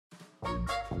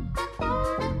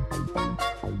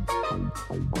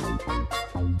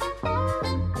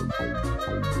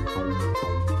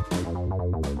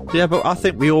Yeah, but I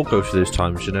think we all go through those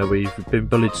times, you know, where you've been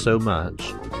bullied so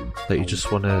much that you just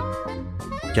want to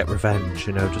get revenge,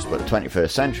 you know, just... But the 21st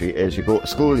century is you go to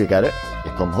school, you get it.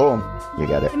 You come home, you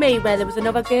get it. To me, where there was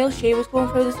another girl, she was going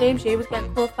through the same, she was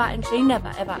getting called fat, and she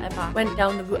never, ever, ever went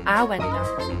down the route I went down.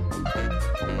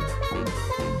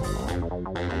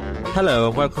 Hello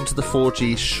and welcome to the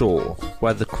 4G Shore,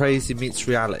 where the crazy meets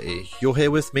reality. You're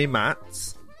here with me,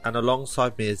 Matt, and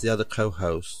alongside me is the other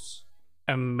co-hosts.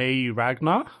 And me,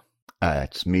 Ragnar.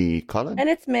 It's me, Colin. And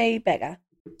it's me, Becca.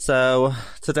 So,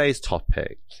 today's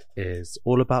topic is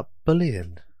all about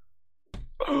bullying.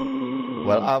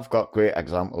 Well, I've got great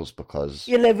examples because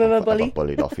you live with a I bully. got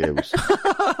bullied off you.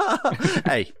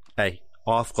 Hey,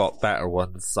 I've got better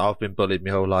ones. I've been bullied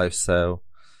my whole life, so,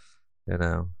 you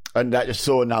know. And that is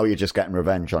so now you're just getting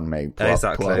revenge on me.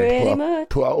 Exactly. Pretty much.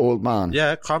 Poor old man.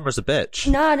 Yeah, karma's a bitch.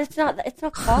 No, it's not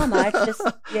karma, it's just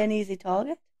you're an easy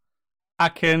target. I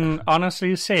can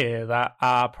honestly say that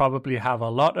I probably have a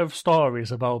lot of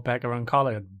stories about Becca and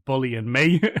Colin bullying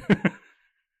me.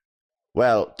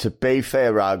 Well, to be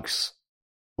fair, Rags,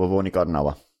 we've only got an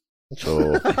hour.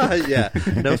 So yeah,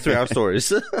 no 3-hour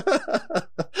stories.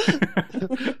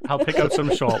 I'll pick out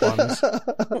some short ones.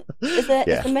 Is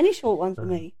there many short ones for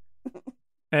me?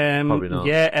 Probably not.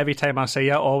 Yeah, every time I say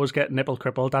I always get nipple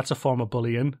crippled. That's a form of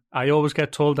bullying. I always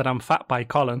get told that I'm fat by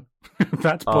Colin.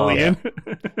 That's bullying.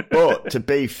 Yeah. But to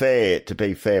be fair,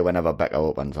 whenever Becca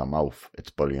opens her mouth,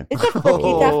 it's bullying. It's a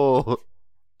fucking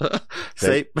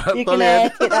See, you can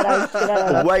take that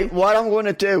out. Wait, what I'm going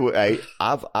to do, I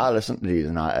listen to these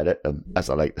and I edit them, as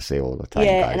I like to say all the time,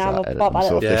 yeah, guys. and I'm I a edit pop them.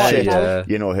 So out if of they're shit, yeah.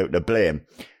 you know who to blame.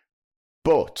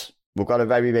 But we've got a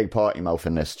very big party mouth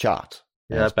in this chat.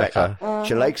 Yeah, Becca.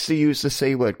 She likes to use the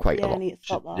C word quite a I lot. need to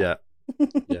stop that.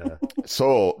 Yeah.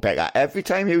 So, Becca, every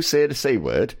time you say the C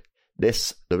word,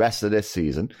 the rest of this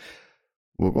season,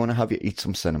 we're going to have you eat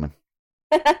some cinnamon.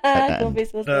 Don't be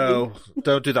so No,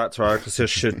 don't do that to her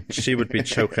because she would be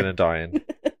choking and dying.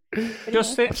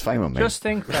 Just think, That's fine with me. Just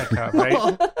think, Becca,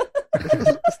 right?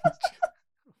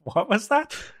 What was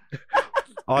that?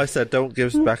 I said don't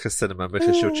give Becca cinnamon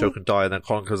because she'll choke and die, and then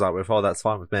Colin comes out with, "Oh, that's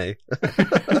fine with me."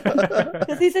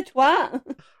 Because he's a twat.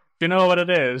 You know what it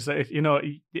is? You know,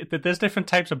 there's different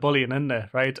types of bullying in there,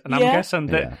 right? And I'm guessing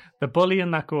that the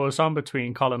bullying that goes on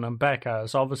between Colin and Becca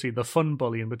is obviously the fun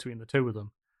bullying between the two of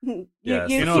them. Yes,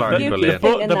 you know, flirty bullying.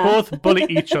 they both bully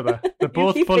each other. They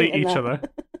both bully each other.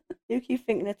 You keep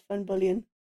thinking it's fun bullying.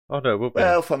 Oh no,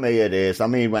 well, for me it is. I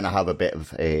mean, when I have a bit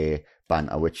of a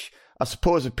banter, which I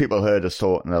suppose if people heard us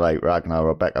talking to like Ragnar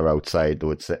or Becca outside, they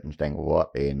would sit and think,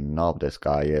 what a knob this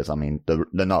guy is. I mean, they're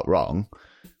not wrong,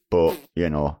 but, you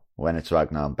know, when it's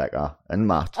Ragnar and Becca and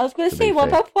Matt. I was going to say, what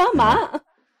about poor Matt?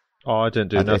 Oh, I didn't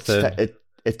do nothing.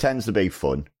 It tends to be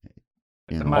fun.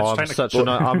 You know?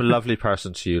 I'm a lovely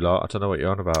person to you lot. I don't know what you're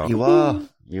on about. You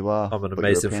are. I'm an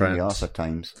amazing friend. At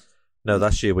times. No,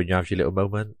 that's you when you have your little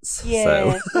moments.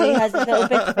 Yeah, so. He has his little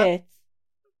bit fit.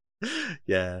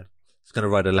 Yeah. He's going to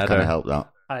write a letter. Can't help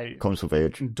that. Comes with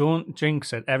age. Don't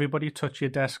jinx it. Everybody touch your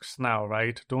desks now,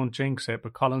 right? Don't jinx it.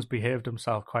 But Colin's behaved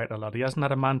himself quite a lot. He hasn't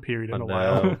had a man period in a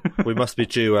while. We must be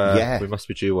due. We must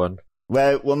be due one.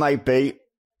 Well, we might be.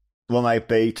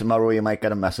 Tomorrow you might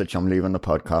get a message. I'm leaving the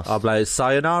podcast. I'll be like,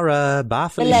 sayonara, bye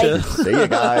Felicia. See you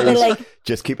guys.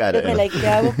 Just keep editing. They'll be like,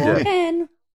 yeah, we're walking.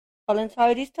 Colin's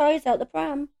tied his toys out the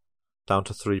pram. Down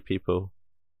to 3 people.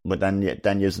 But then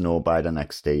you know by the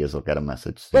next day you'll get a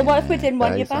message Well, saying, what if we didn't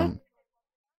want you back?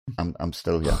 I'm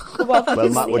still here. Well,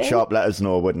 Matt would sharp let us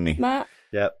know, wouldn't he? Matt,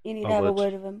 yep, you need to have a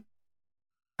word with him.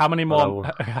 How many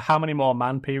more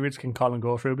man periods can Colin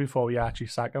go through before we actually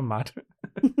sack him, Matt?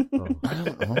 I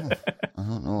don't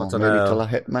know. Maybe till I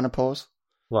hit menopause.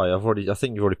 Well, I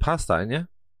think you've already passed that, haven't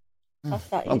you?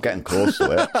 I'm getting close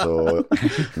to it, so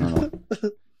no.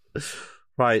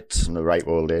 Right. From the right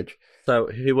old age. So,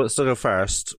 who wants to go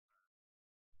first?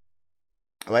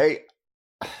 Wait.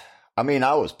 I mean,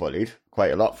 I was bullied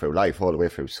quite a lot through life, all the way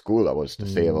through school. I was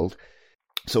disabled.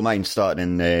 So mine started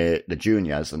in the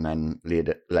juniors and then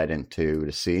led into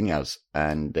the seniors.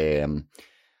 And I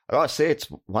gotta say, it's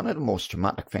one of the most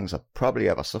traumatic things I've probably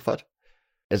ever suffered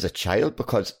as a child,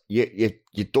 because you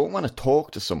don't want to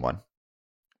talk to someone,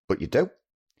 but you do.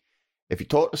 If you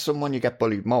talk to someone, you get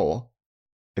bullied more.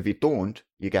 If you don't,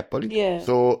 you get bullied. Yeah.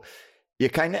 So you're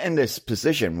kind of in this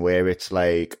position where it's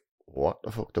like, what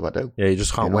the fuck do I do? Yeah, you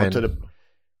just can't win.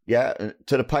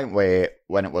 To the point where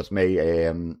when it was me,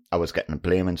 I was getting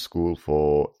blame in school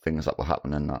for things that were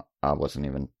happening that I wasn't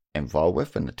even involved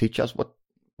with, and the teachers were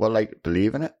like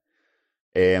believing it.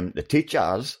 The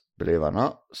teachers, believe it or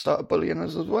not, started bullying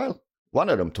us as well. One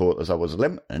of them told us I was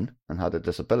limping and had a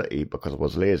disability because I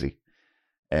was lazy.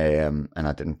 And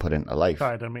I didn't put into life.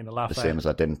 Sorry, I didn't mean to laugh. The same as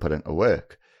I didn't put into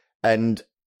work. And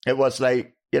it was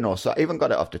like, so I even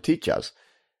got it off the teachers.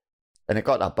 And it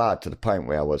got that bad to the point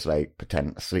where I was like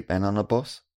pretending to sleep in on a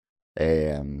bus.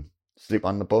 Sleep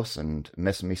on the bus and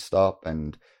miss me stop.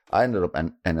 And I ended up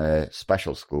in a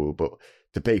special school. But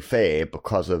to be fair,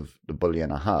 because of the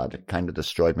bullying I had, it kind of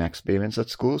destroyed my experience at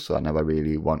school. So I never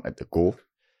really wanted to go.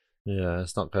 Yeah,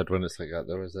 it's not good when it's like that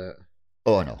though, is it?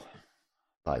 Oh, no.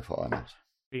 By far not.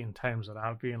 Been times that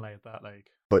I've been like that,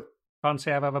 But can't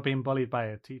say I've ever been bullied by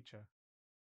a teacher.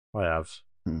 I have.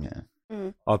 Yeah.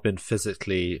 I've been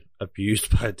physically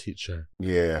abused by a teacher.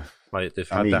 Yeah. Like they've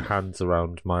had their hands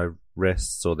around my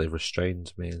wrists or they've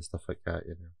restrained me and stuff like that,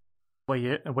 Were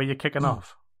you kicking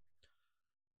off?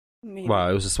 Well,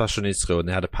 it was a special needs school and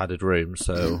they had a padded room,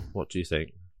 so what do you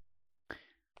think?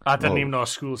 I didn't even know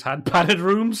schools had padded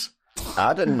rooms.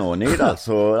 I didn't know neither,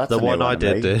 so that's the one I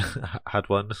did had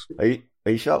one.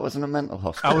 Are you sure it wasn't a mental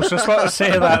hospital? I was just about to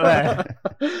say that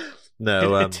there.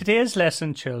 No. In today's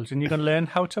lesson, children, you're going to learn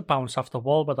how to bounce off the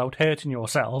wall without hurting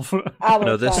yourself.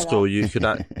 No, this school, you could,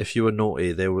 if you were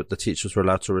naughty, the teachers were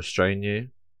allowed to restrain you.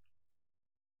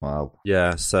 Wow.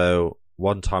 Yeah, so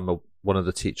one time, one of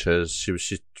the teachers, she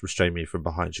restrained me from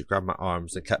behind. She grabbed my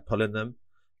arms and kept pulling them,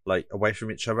 like, away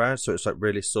from each other, so it's, like,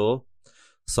 really sore.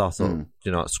 So I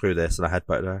thought, screw this, and I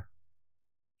headbutted her.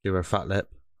 Give her a fat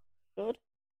lip. Good.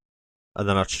 And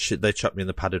then they chucked me in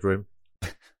the padded room.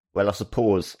 Well, I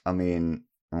suppose,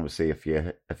 obviously, if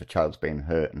a child's been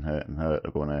hurt,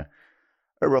 they're going to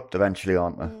erupt eventually,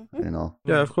 aren't they? Mm-hmm.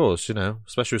 Yeah, of course,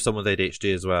 especially with someone with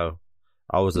ADHD as well.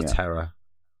 I was a terror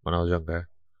when I was younger.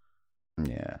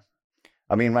 Yeah.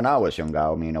 When I was younger, I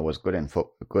was good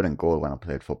in goal when I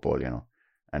played football,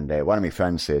 And one of my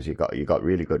friends says you got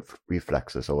really good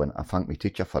reflexes. So I thank my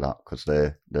teacher for that because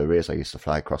the razor used to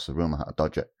fly across the room. I had to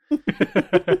dodge it.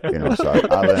 So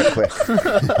I learned quick.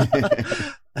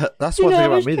 That's one thing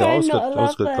about me though. I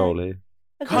was good goalie.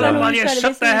 Colin, will you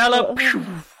shut the hell up?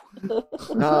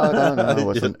 No, it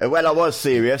wasn't. Well, I was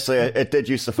serious. It did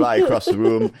used to fly across the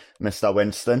room, Mr.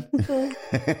 Winston.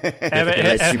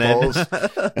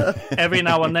 Every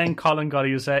now and then, Colin got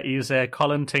his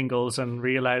Colin tingles and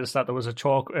realised that there was a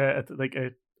chalk,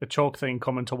 a chalk thing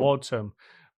coming towards him.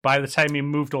 By the time he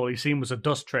moved, all he seen was a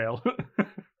dust trail.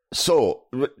 So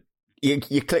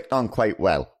you clicked on quite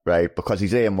well, right? Because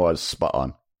his aim was spot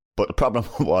on. But the problem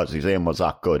was his aim was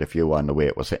that good if you were in the way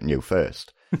it was hitting you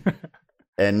first.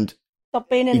 And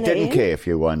he didn't care if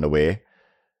you were in the way.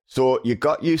 So you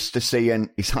got used to seeing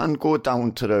his hand go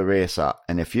down to the eraser,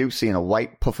 and if you seen a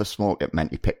white puff of smoke, it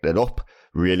meant he picked it up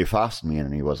really fast,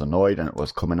 meaning he was annoyed and it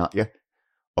was coming at you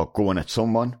or going at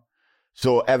someone.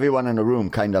 So everyone in the room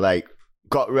kind of like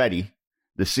got ready.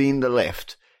 They seen the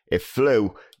lift. It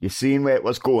flew. You seen where it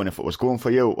was going. If it was going for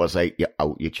you, it was like, you're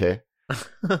out your chair,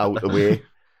 out the way.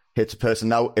 Hits a person.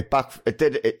 Now it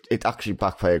actually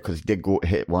backfired because he did go to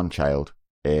hit one child.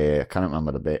 I can't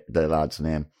remember the lad's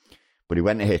name, but he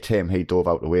went to hit him. He dove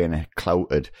out the way and it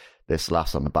clouted this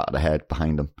lass on the back of the head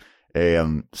behind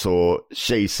him. So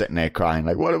she's sitting there crying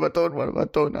like, "What have I done? What have I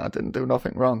done? I didn't do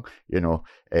nothing wrong,"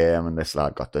 And this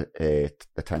lad got the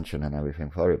attention and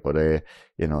everything for it. But it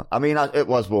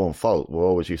was my own fault. We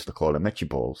always used to call him Mitchy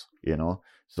Balls,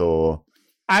 So.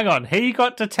 Hang on, he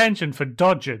got detention for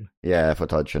dodging. Yeah, for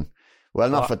dodging. Well,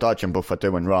 not for dodging, but for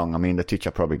doing wrong. The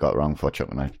teacher probably got wrong for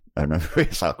chucking a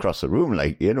razor across the room,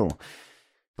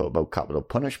 thought about capital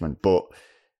punishment. But,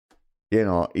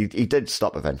 he did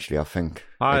stop eventually, I think.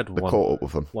 I had caught up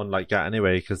with him. One like that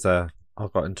anyway, because I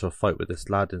got into a fight with this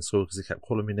lad in school because he kept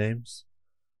calling me names.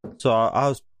 So I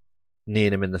was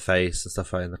kneeing him in the face and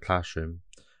stuff like in the classroom.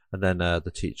 And then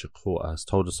the teacher caught us,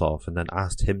 told us off, and then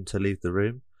asked him to leave the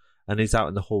room. And he's out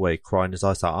in the hallway crying his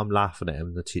eyes out. I'm laughing at him.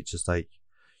 And the teacher's like,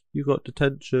 "You got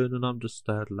detention." And I'm just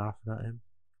there laughing at him.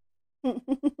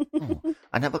 Oh,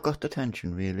 I never got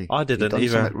detention, really. I didn't either.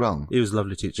 Something wrong. He was a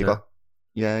lovely teacher.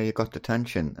 You got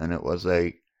detention. And it was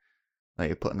like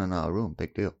you're putting in our room.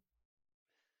 Big deal.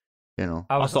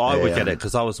 I thought I would get it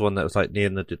because I was the one that was like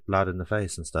kneeing the lad in the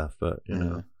face and stuff. But,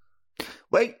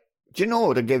 Wait, do you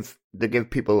know they give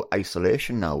people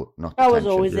isolation now? Not I detention. was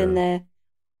always in there.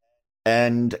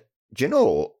 And do you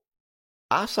know,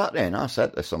 I sat there and I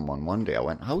said to someone one day, I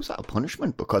went, "How's that a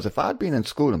punishment?" Because if I'd been in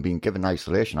school and been given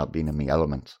isolation, I'd been in my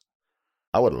element.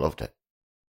 I would have loved it.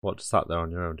 What, just sat there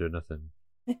on your own doing nothing?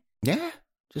 Yeah,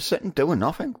 just sitting doing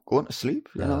nothing, going to sleep.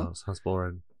 It sounds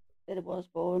boring. It was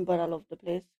boring, but I loved the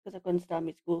place because I couldn't stand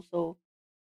my school, so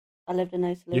I lived in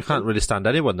isolation. You can't really stand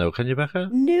anyone though, can you, Becca?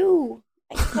 No,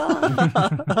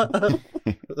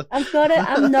 I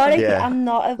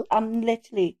can't. I'm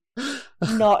literally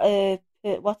not a,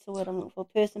 what's the word I'm looking for?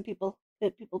 People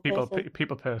person.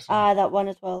 People person. That one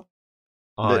as well.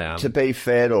 I am. To be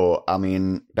fair though, I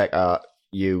mean, Becca,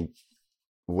 you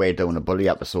were doing a bullying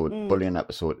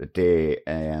episode today.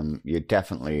 You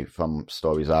definitely, from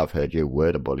stories I've heard, you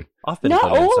were the bully. I've been Not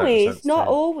bullied always. since Not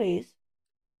then. always.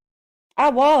 I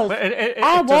was. But it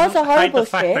I was doesn't a hide horrible the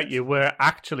fact shit. that you were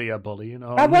actually a bully. You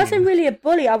know, I wasn't really a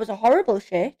bully. I was a horrible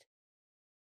shit.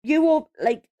 You were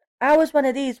like, I was one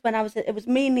of these when I was. It was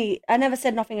mainly. I never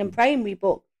said nothing in primary,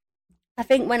 but I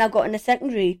think when I got into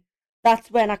secondary,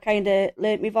 that's when I kind of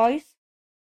learnt my voice.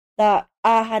 That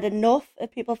I had enough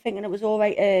of people thinking it was all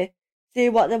right to say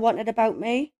what they wanted about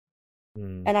me,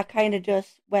 and I kind of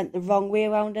just went the wrong way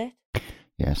around it.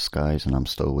 Yes, guys, and I'm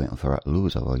still waiting for her to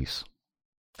lose her voice.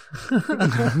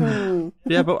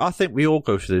 Yeah, but I think we all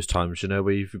go through those times, you know,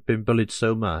 where you've been bullied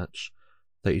so much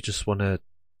that you just want to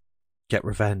get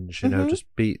revenge, you know, just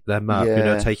beat them up, you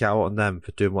know, take it out on them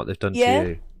for doing what they've done to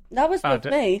you. That was with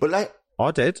me. But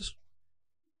I did.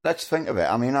 let's think of it.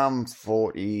 I mean, I'm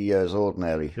 40 years old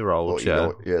nearly. You're old, 40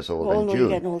 yeah. years old Oh, in no, June. you're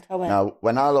getting old, how Now,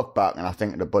 when I look back and I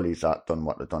think of the bullies that done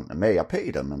what they've done to me, I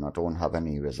pity them and I don't have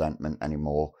any resentment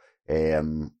anymore.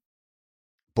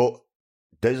 But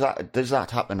does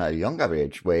that happen at a younger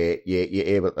age where you're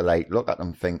able to like look at them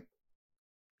and think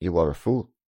you were a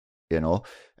fool, you know,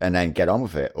 and then get on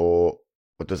with it, or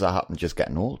does that happen just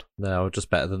getting old? No, I'm just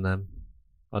better than them.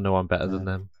 I know I'm better than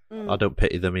them. I don't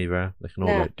pity them either. They can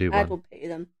all like, do I one. don't pity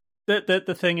them.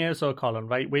 The thing is, though, Colin,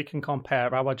 right? We can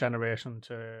compare our generation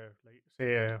to, like,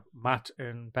 say, Matt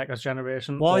and Becca's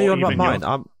generation. Why are or you on about even mine?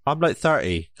 yours. I'm like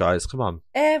 30, guys. Come on.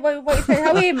 What you saying?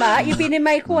 How are you, Matt? You've been in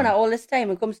my corner all this time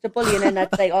when it comes to bullying, and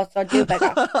I'd say, oh, so do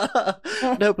better.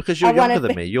 No, because you're younger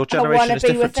than me. Your generation is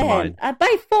different to mine.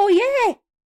 By 4 years.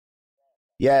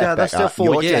 Yeah, that's Becca, still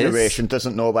 4 your years. generation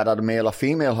doesn't know whether they're male or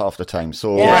female half the time.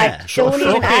 So Yeah, sure. don't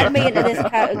even add me into this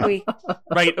category.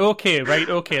 Right,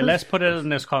 okay. Let's put it in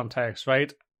this context,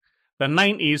 right? The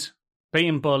 90s,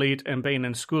 being bullied and being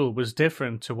in school was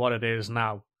different to what it is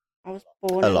now. I was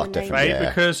born A in lot the different, Right, yeah.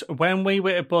 because when we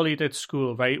were bullied at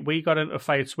school, right, we got into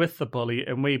fights with the bully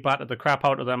and we battered the crap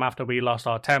out of them after we lost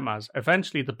our tempers.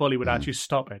 Eventually, the bully would actually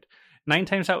stop it. 9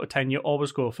 times out of 10, you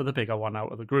always go for the bigger one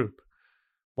out of the group.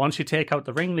 Once you take out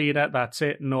the ringleader, that's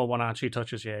it. No one actually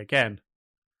touches you again.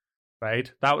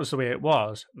 Right? That was the way it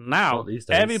was. Now, Not these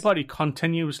days. everybody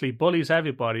continuously bullies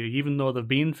everybody, even though they've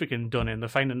been freaking done in. They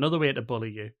find another way to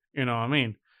bully you. You know what I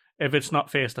mean? If it's not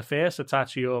face-to-face, it's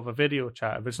actually over video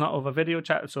chat. If it's not over video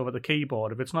chat, it's over the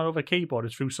keyboard. If it's not over keyboard,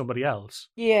 it's through somebody else.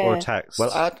 Yeah. Or a text.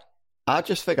 Well, I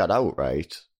just figured out,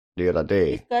 right, the other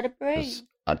day. He's got a brain. 'cause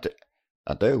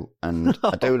I do. And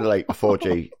I do like the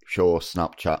 4G show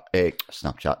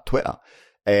Snapchat, Twitter.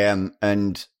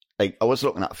 And like I was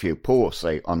looking at a few posts,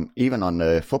 like even on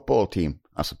the football team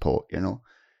I support, you know.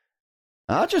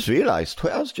 And I just realised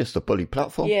Twitter's just a bully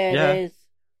platform. Yeah, it is.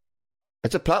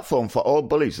 It's a platform for all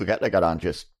bullies to get together and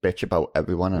just bitch about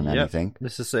everyone and anything.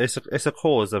 This is it's a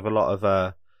cause of a lot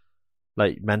of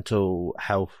like mental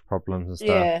health problems and stuff.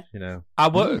 Yeah. You know. I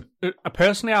would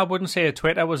personally, I wouldn't say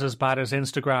Twitter was as bad as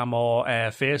Instagram or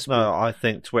Facebook. No, I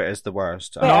think Twitter's the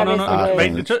worst. Twitter No. is the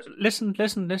Right, worst.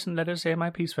 listen. Let us say my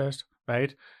piece first,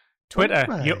 right? Twitter,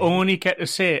 Right. you only get to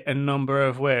say a number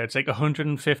of words, like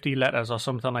 150 letters or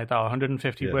something like that,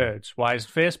 150 Yeah. words. Whereas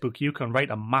Facebook, you can write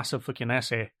a massive fucking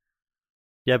essay.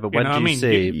 Yeah, but You when know do what I you mean?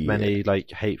 see Yeah. many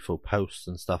like hateful posts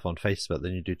and stuff on Facebook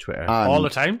than you do Twitter? And All the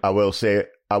time. I will say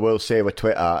with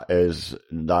Twitter is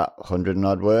that 100 and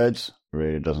odd words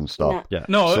really doesn't stop. Yeah.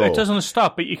 No, So- it doesn't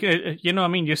stop, but you can, you know what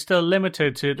I mean? You're still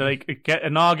limited to like get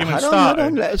an argument Hold started.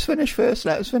 on, let us finish first.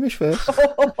 You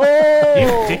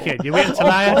Oh, dickhead, you wait until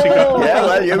I actually go. Yeah,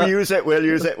 well, you use it, we'll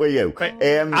use it with you.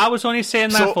 I was only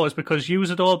saying that so- for us because you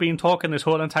had all been talking this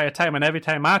whole entire time, and every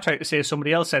time I tried to say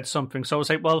somebody else said something, so I was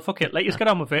like, well, fuck it, let you get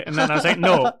on with it. And then I was like,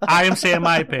 no, I am saying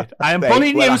my bit. I am Right,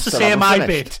 bullying well, you I to still say haven't my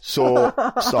finished. bit. So,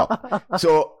 stop.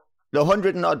 So, the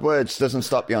 100 and odd words doesn't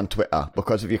stop you on Twitter,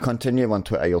 because if you continue on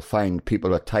Twitter, you'll find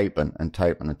people are typing, and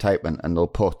they'll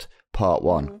put part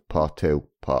 1, part 2,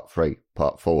 part 3,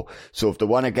 part 4. So if they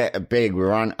want to get a big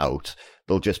rant out,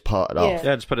 they'll just part it off.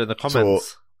 Yeah, just put it in the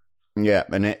comments. Yeah,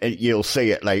 and you'll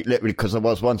see it, like, literally, because there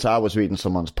was once I was reading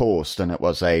someone's post, and it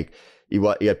was like, he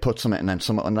had put something and then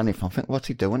something underneath. I think, what's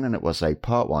he doing? And it was like,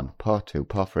 part 1, part 2,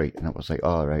 part 3. And it was like,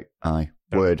 all right,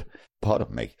 word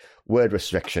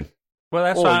restriction. Well,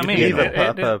 that's Or what I you mean. can either It- put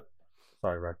up it- a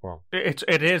Sorry, Reg, go on.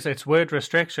 It's word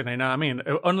restriction, you know what I mean?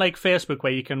 Unlike Facebook,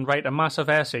 where you can write a massive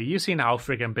essay, you see how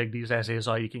friggin' big these essays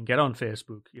are you can get on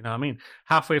Facebook, you know what I mean?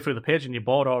 Halfway through the page and you're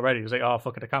bored already. It's like, oh,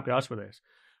 fuck it, I can't be arsed with this.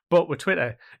 But with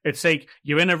Twitter, it's like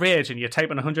you're in a rage and you're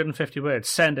typing 150 words,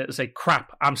 send it, it's like,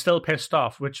 crap, I'm still pissed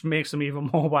off, which makes them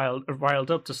even more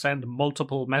riled up to send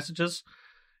multiple messages.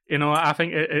 You know, I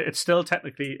think it's still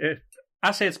technically,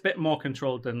 I say it's a bit more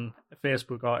controlled than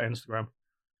Facebook or Instagram.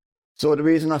 So the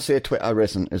reason I say Twitter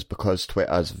isn't is because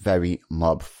Twitter is very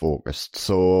mob focused.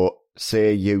 So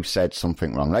say you said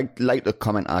something wrong, like the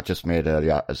comment I just made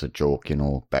earlier as a joke, you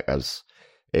know, Becca's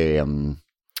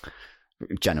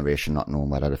generation not knowing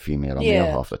whether they're female or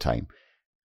male half the time.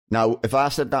 Now, if I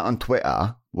said that on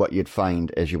Twitter, what you'd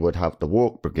find is you would have the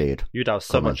woke brigade. You'd have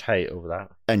so much hate over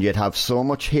that. And you'd have so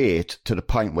much hate to the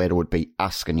point where they would be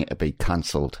asking you to be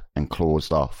cancelled and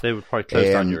closed off. They would probably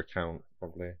close down your account,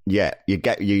 probably. Yeah,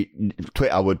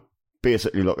 Twitter would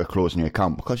basically look at closing your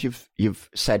account because you've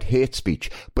said hate speech.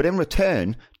 But in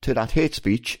return to that hate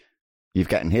speech, you've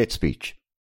getting hate speech.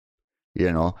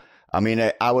 You know? I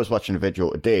mean, I was watching a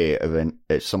video today of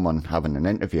someone having an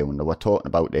interview and they were talking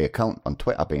about their account on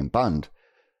Twitter being banned,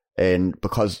 and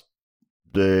because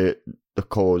they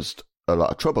caused a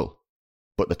lot of trouble,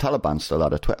 but the Taliban still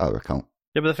had a Twitter account.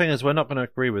 Yeah, but the thing is, we're not going to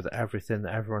agree with everything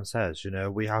that everyone says. You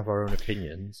know, we have our own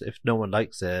opinions. If no one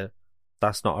likes it,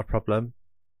 that's not a problem.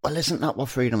 Well, isn't that what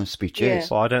freedom of speech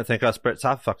is? Well, I don't think us Brits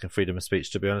have fucking freedom of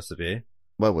speech, to be honest with you.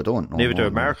 Well, we don't. Neither do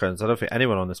Americans. I don't think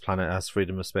anyone on this planet has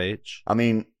freedom of speech. I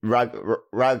mean,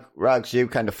 Rags, you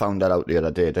kind of found that out the other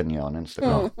day, didn't you, on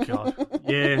Instagram? Oh, God.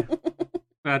 Yeah,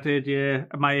 I did, yeah.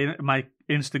 My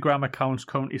Instagram account's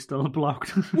currently still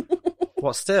blocked.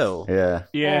 What, still? Yeah.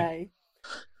 Yeah.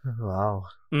 Wow.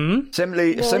 Mm-hmm.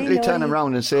 Simply turning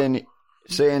around and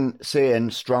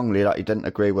saying strongly that he didn't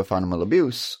agree with animal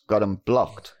abuse got him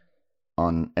blocked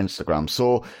on Instagram.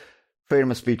 So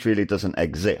freedom of speech really doesn't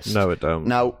exist. No, it don't.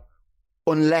 Now,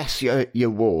 unless you're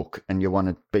woke and you want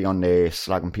to be on there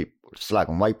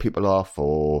slagging white people off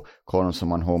or calling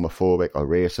someone homophobic or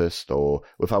racist or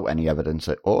without any evidence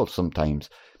at all sometimes,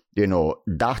 you know,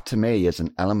 that to me is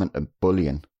an element of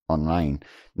bullying online.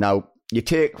 Now, you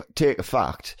take a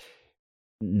fact,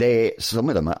 some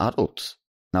of them are adults.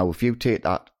 Now, if you take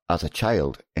that as a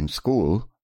child in school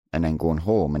and then going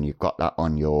home and you've got that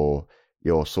on your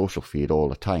social feed all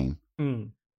the time,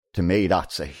 to me,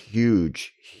 that's a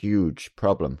huge, huge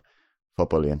problem for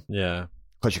bullying. Yeah.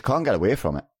 Because you can't get away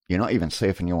from it. You're not even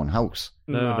safe in your own house.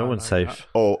 No one's safe.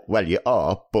 Oh, well, you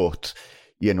are, but,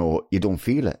 you know, you don't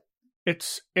feel it.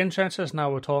 It's interesting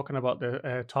now we're talking about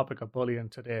the topic of bullying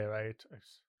today, right?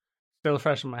 It's still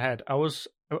fresh in my head. I was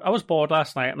bored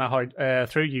last night and I had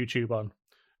threw YouTube on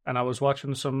and I was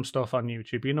watching some stuff on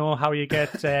YouTube. You know how you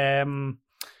get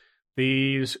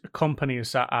these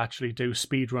companies that actually do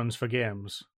speed runs for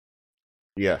games?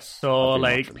 Yes. So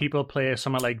like people play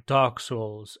something like Dark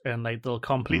Souls and like they'll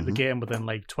complete the game within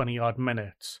like 20 odd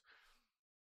minutes.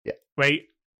 Yeah. Right.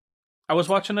 I was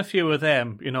watching a few of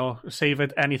them, you know, save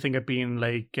it anything had been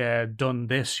like done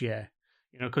this year,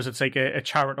 you know, because it's like a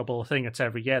charitable thing. It's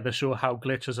every year. They show how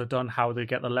glitches are done, how they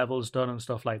get the levels done and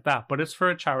stuff like that. But it's for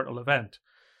a charitable event.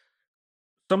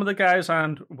 Some of the guys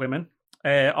and women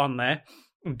on there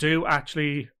do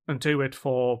actually do it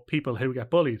for people who get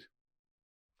bullied.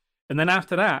 And then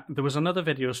after that, there was another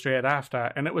video straight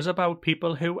after, and it was about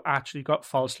people who actually got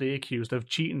falsely accused of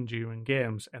cheating during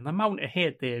games, and the amount of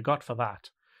hate they got for that.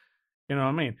 You know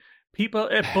what I mean? People,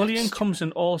 bullying comes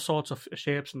in all sorts of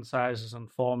shapes and sizes and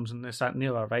forms and this, that, and the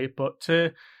other, right? But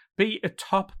to be a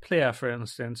top player, for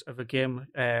instance, of a game,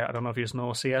 I don't know if you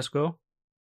know CSGO.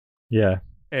 Yeah.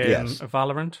 Yes.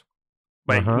 Valorant.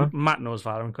 Wait, Matt knows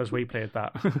Valorant because we played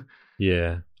that.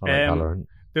 Yeah, I like Valorant.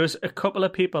 There was a couple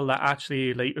of people that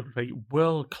actually like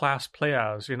world class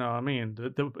players. You know what I mean?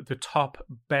 The top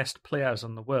best players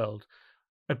in the world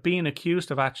are being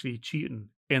accused of actually cheating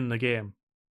in the game,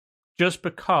 just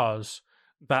because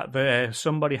that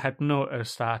somebody had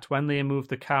noticed that when they moved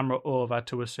the camera over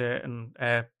to a certain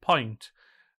point,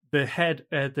 the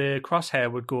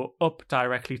crosshair would go up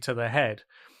directly to the head.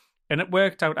 And it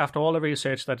worked out after all the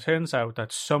research that it turns out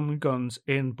that some guns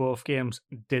in both games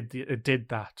did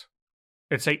that.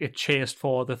 It's like it chased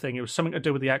for the thing. It was something to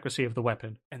do with the accuracy of the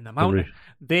weapon. And the amount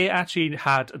they actually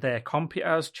had their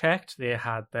computers checked. They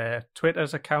had their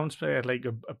Twitter's accounts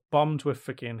bombed with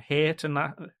freaking hate and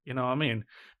that. You know what I mean?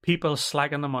 People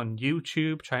slagging them on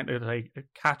YouTube, trying to like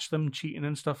catch them cheating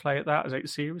and stuff like that. I was like,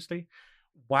 seriously?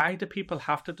 Why do people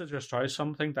have to destroy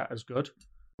something that is good?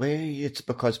 Well, it's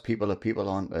because people are people,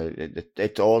 aren't they?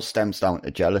 It all stems down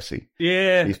to jealousy.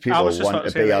 Yeah. These people want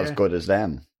to be as good as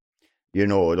them. You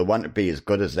know, they want to be as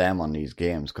good as them on these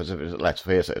games because let's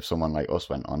face it, if someone like us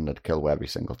went on, they'd kill every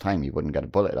single time. You wouldn't get a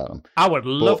bullet at them. I would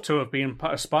love to have been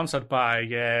sponsored by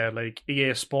like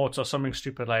EA Sports or something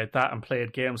stupid like that and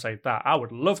played games like that. I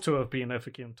would love to have been a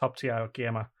freaking top tier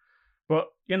gamer. But,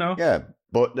 you know. Yeah,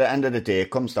 but at the end of the day,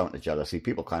 it comes down to jealousy.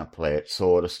 People kind of play it,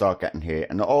 so they start getting hate.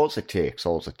 And all it takes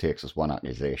is one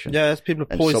accusation. Yeah, it's people are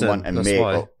and poison. Someone to That's make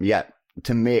why. up,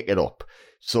 to make it up.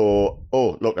 So,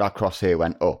 oh, look, that crosshair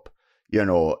went up. You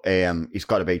know, he's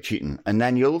got to be cheating. And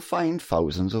then you'll find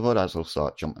thousands of others will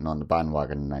start jumping on the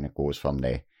bandwagon, and then it goes from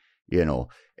there. You know,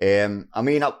 I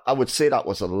mean, I would say that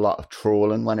was a lot of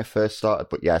trolling when it first started.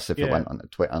 But yes, if it went on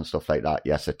Twitter and stuff like that,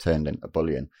 yes, it turned into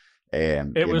bullying.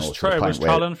 It was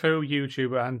trolling through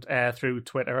YouTube and through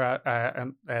Twitter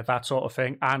and that sort of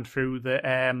thing, and through the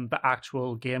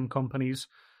actual game companies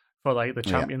for like the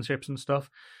championships and stuff.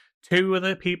 Two of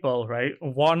the people, right?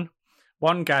 One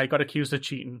guy got accused of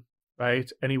cheating, right?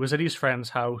 And he was at his friend's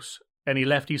house and he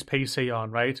left his PC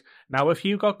on, right? Now, if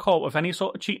you got caught with any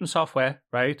sort of cheating software,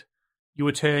 right, you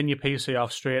would turn your PC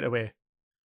off straight away.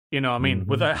 You know what I mean?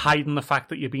 Without hiding the fact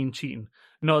that you've been cheating.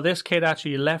 No, this kid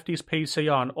actually left his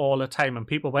PC on all the time, and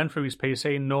people went through his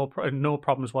PC, no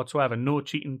problems whatsoever, no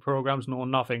cheating programs, no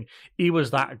nothing. He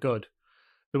was that good.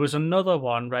 There was another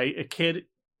one, right? A kid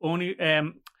only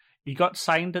he got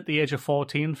signed at the age of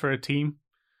 14 for a team,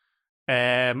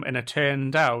 and it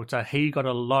turned out that he got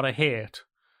a lot of hate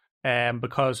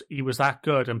because he was that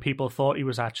good, and people thought he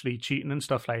was actually cheating and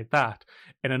stuff like that.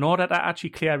 And in order to actually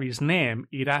clear his name,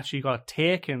 he'd actually got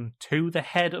taken to the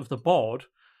head of the board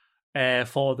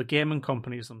for the gaming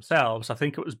companies themselves. I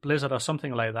think it was Blizzard or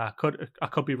something like that. I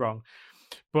could be wrong.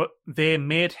 But they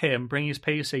made him bring his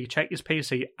PC, check his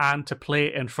PC, and to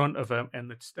play in front of him,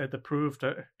 and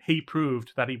he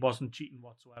proved that he wasn't cheating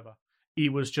whatsoever. He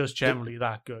was just generally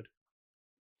that good.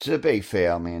 To be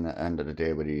fair, I mean, at the end of the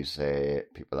day with these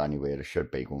people anyway, they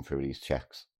should be going through these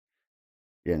checks.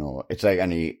 You know, it's like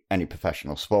any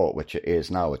professional sport, which it is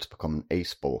now. It's become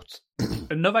esports.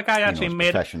 Another guy actually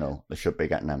made professional. They should be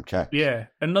getting them checked. Yeah,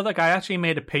 another guy actually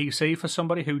made a PC for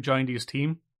somebody who joined his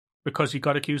team because he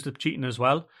got accused of cheating as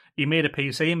well. He made a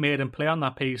PC, made him play on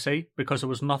that PC because there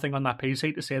was nothing on that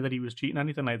PC to say that he was cheating,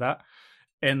 anything like that.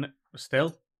 And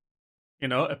still, you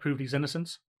know, it proved his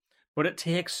innocence. But it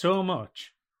takes so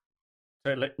much.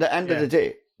 So, like, the end of the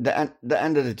day. The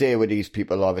end of the day with these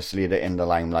people, obviously, they're in the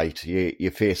limelight. Your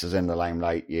face is in the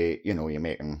limelight. You know, you're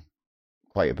making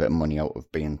quite a bit of money out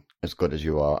of being as good as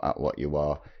you are at what you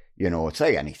are. You know,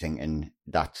 say anything in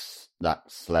that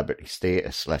celebrity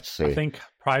status, let's say. I think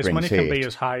prize money can be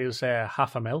as high as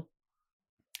 $500,000.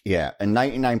 Yeah, and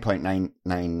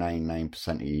 99.9999%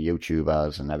 of your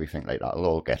YouTubers and everything like that will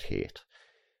all get hate.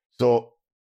 So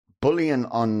bullying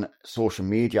on social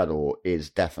media, though, is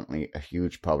definitely a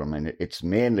huge problem, and it's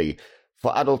mainly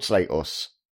for adults like us.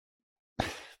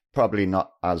 Probably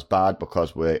not as bad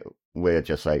because we're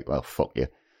just like, well, fuck you.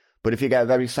 But if you get a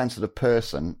very sensitive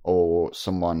person or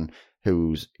someone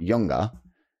who's younger,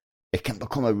 it can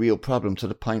become a real problem to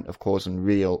the point of causing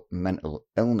real mental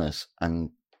illness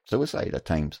and suicide at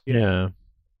times. Yeah.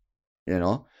 You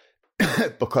know,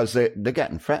 because they're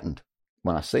getting threatened.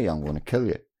 When I say I'm going to kill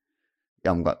you.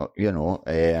 You know,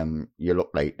 you look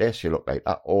like this, you look like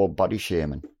that, all body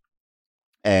shaming.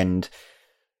 And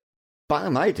back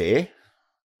in my day,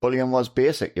 bullying was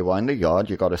basic. You were in the yard,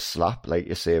 you got a slap, like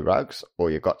you say, Rags, or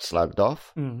you got slagged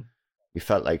off. Mm. You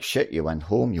felt like shit, you went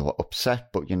home, you were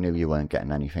upset, but you knew you weren't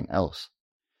getting anything else.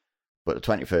 But the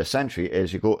 21st century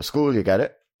is you go to school, you get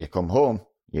it, you come home,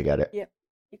 you get it. Yeah.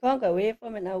 You can't go away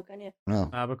from it now, can you? No.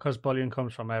 Because bullying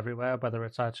comes from everywhere, whether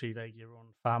it's actually like your own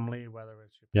family, whether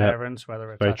it's your parents,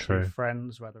 whether it's very actually true.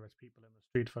 friends, whether it's people in the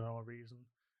street for no reason,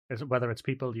 whether it's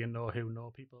people you know who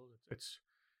know people. It's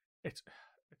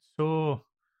so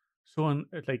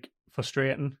like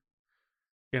frustrating.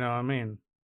 You know what I mean?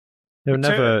 It'll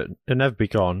never be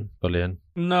gone, bullying.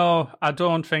 No, I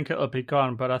don't think it'll be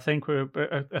gone, but I think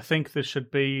there should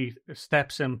be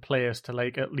steps in place to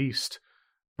like at least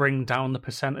bring down the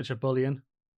percentage of bullying.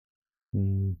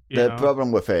 The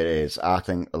problem with it is, I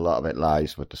think a lot of it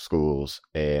lies with the schools.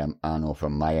 I know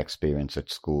from my experience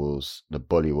at schools, the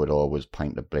bully would always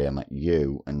point the blame at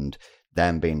you, and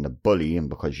them being the bully, and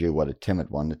because you were the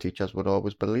timid one, the teachers would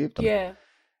always believe them. Yeah.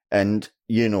 And,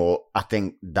 you know, I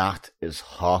think that is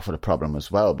half of the problem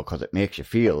as well, because it makes you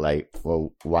feel like,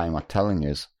 well, why am I telling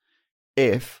you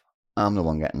if I'm the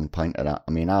one getting pointed at?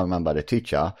 I mean, I remember the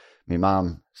teacher, my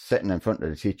mum sitting in front of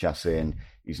the teacher saying,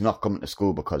 he's not coming to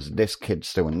school because this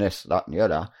kid's doing this, that and the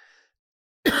other.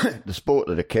 The sport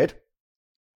of the kid.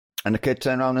 And the kid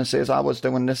turned around and says, I was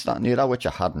doing this, that and the other, which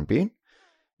I hadn't been.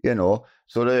 you know.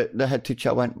 So the head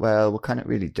teacher went, well, we can't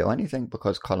really do anything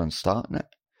because Colin's starting it.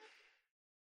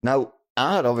 Now,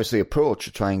 I had obviously approached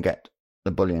to try and get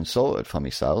the bullying sorted for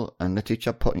myself, and the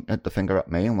teacher pointed the finger at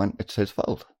me and went, it's his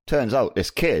fault. Turns out this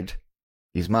kid,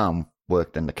 his mum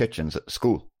worked in the kitchens at the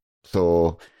school.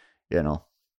 So, you know.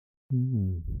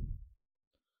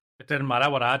 It didn't matter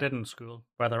what I did in school,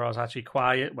 whether I was actually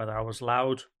quiet, whether I was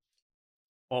loud,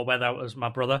 or whether it was my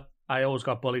brother. I always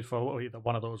got bullied for either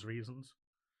one of those reasons.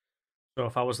 So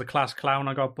if I was the class clown,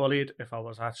 I got bullied. If I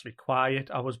was actually quiet,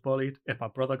 I was bullied. If my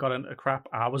brother got into crap,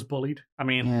 I was bullied. I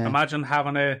mean, imagine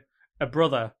having a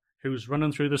brother who's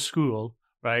running through the school,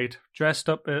 right, dressed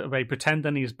up,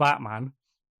 pretending he's Batman,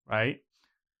 right,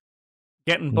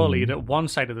 getting bullied at one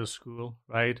side of the school,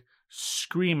 right,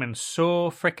 screaming so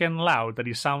freaking loud that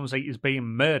he sounds like he's being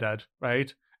murdered,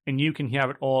 right, and you can hear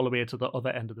it all the way to the other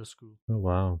end of the school. Oh,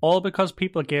 wow. All because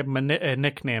people gave him a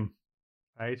nickname,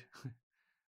 right?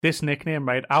 This nickname,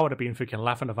 right, I would have been freaking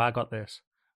laughing if I got this.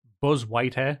 Buzz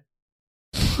Whitehair.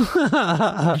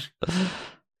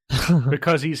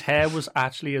 Because his hair was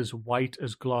actually as white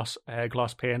as gloss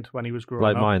paint when he was growing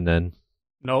up. Like mine, then.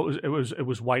 No, it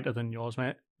was whiter than yours,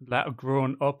 mate.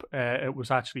 Growing up, it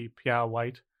was actually pure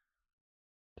white.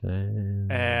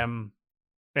 Damn.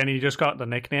 And he just got the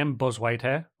nickname Buzz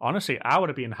Whitehair. Honestly, I would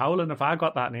have been howling if I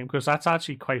got that name because that's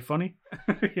actually quite funny,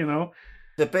 you know.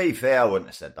 To be fair, I wouldn't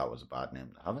have said that was a bad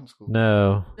name to have in school.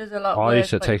 No. There's a lot I worse used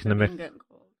to have taken the places mick. than getting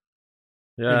called.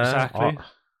 Yeah, Exactly.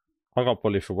 I got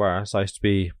bullied for worse. I used to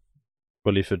be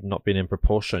bullied for not being in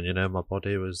proportion. You know, my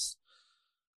body was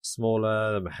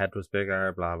smaller, my head was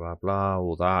bigger, blah blah blah.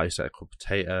 All that. I used to get called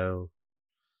potato.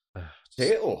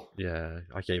 Potato? Yeah,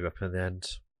 I gave up in the end.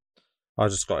 I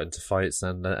just got into fights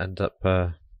and ended up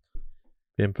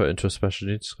being put into a special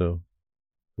needs school.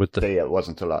 With the It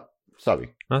wasn't till that.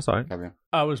 Sorry. that's all right. Carry on.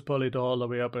 I was bullied all the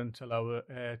way up until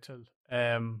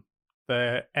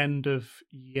the end of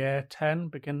year 10,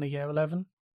 beginning of year 11.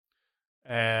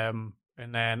 And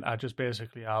then I just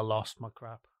basically I lost my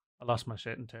crap. I lost my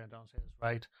shit and turned on and said,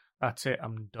 right, that's it,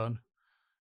 I'm done.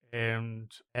 And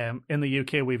in the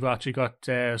UK, we've actually got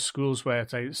schools where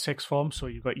it's like sixth form, so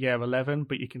you've got year 11,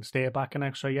 but you can stay back an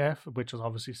extra year, which is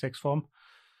obviously sixth form.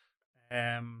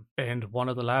 And one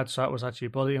of the lads that was actually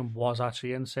bullying was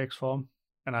actually in sixth form,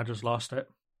 and I just lost it.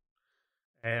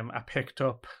 I picked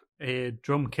up a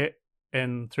drum kit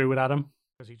and threw it at him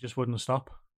because he just wouldn't stop.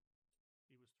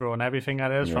 He was throwing everything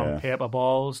at us, from paper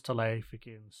balls to like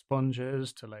freaking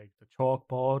sponges to like the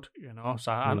chalkboard, you know.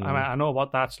 So I know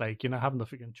what that's like, you know, having the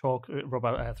freaking chalk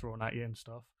rubber thrown at you and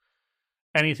stuff.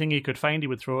 Anything he could find, he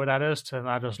would throw it at us, and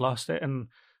I just lost it and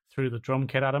threw the drum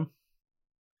kit at him.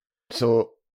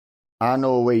 So I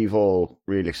know we've all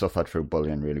really suffered through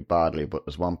bullying really badly, but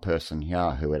there's one person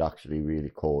here who it actually really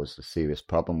caused a serious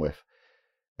problem with,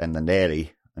 and they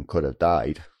nearly and could have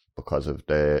died because of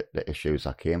the issues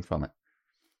that came from it.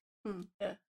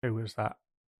 Yeah, Who was that?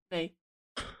 me.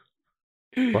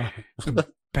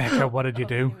 Becca, what did you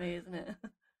do? Me, isn't it?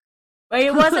 Well,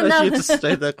 it wasn't that. You just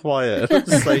stay there quiet.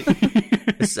 It's like,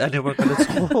 is anyone going to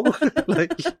talk?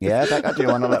 Like, Yeah, Becca, do you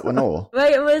want to let me know?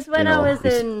 Well, it was when You know, I was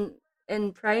it's-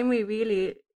 in primary,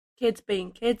 really. Kids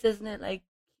being kids, isn't it? Like,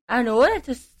 I know it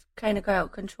just kind of got out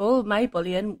of control, my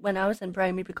bullying, when I was in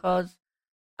primary, because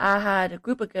I had a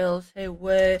group of girls who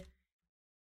were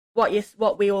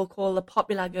what we all call the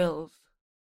popular girls.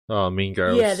 oh, mean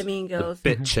girls. Yeah, the mean girls.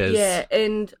 The bitches. Yeah,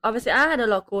 and obviously I had a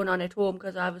lot going on at home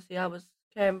because obviously I was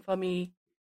caring for me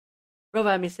brother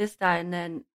and my sister, and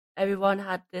then everyone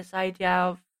had this idea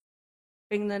of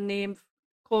bringing the name,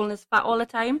 calling us fat all the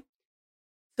time.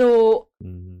 So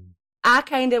I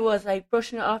kind of was like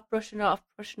brushing it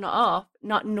off,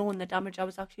 not knowing the damage I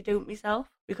was actually doing to myself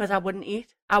because I wouldn't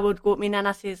eat. I would go to my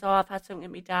nana says, oh, I've had something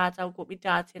at my dad's. I would go to my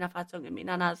dad saying I've had something at my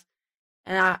nana's.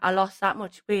 And I lost that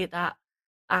much weight that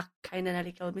I kind of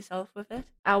nearly killed myself with it.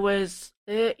 I was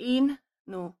 13.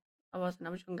 No, I wasn't.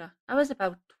 I was younger. I was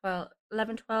about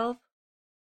 11, 12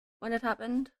 when it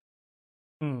happened.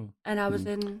 And I was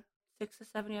in 6 or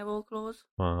 7 year old clothes.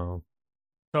 Wow.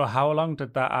 So how long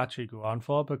did that actually go on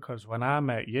for? Because when I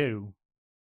met you...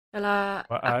 Well,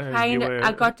 I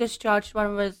were- got discharged when I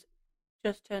was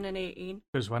just turning 18.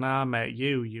 Because when I met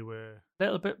you, you were a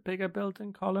little bit bigger built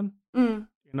than Colin. Mm.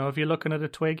 You know, if you're looking at a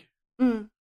twig, Mm.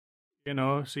 you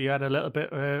know, so you had a little bit...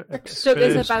 So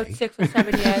it was about 6 or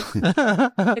 7 years.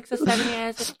 6 or 7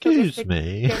 years. It took us Excuse to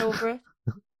me. get over it.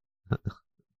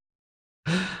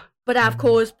 But I've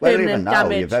caused Well, permanent even now,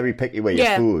 damage. you're very picky with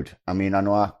your food. I mean, I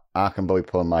know I can be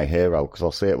pulling my hair out because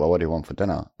I'll say, well, what do you want for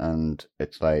dinner? And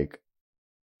it's like,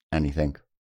 anything.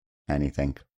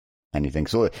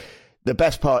 So the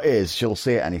best part is she'll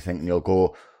say anything and you'll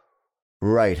go,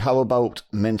 Right, how about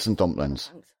mince and dumplings?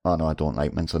 Thanks. Oh, no, I don't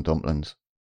like mince and dumplings.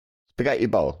 Spaghetti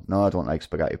bowl? No, I don't like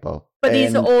spaghetti bowl. But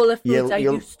these are all the foods I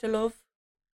you'll- used to love.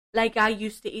 Like, I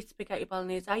used to eat spaghetti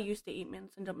bolognese. I used to eat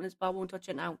mince and dumplings, but I won't touch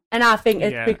it now. And I think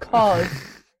it's Yeah. because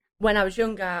when I was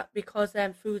younger, because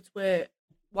them foods were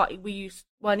what we used,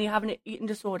 when you have an eating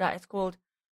disorder, it's called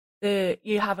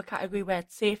you have a category where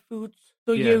it's safe foods.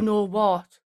 So Yeah. you know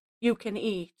what you can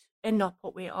eat and not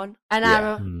put weight on. And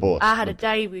Yeah, Hmm. but I had a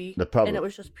dairy the problem- and it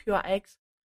was just pure eggs.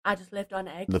 I just lived on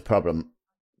eggs. the problem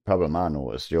I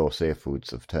know is your safe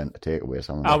foods have turned to takeaways.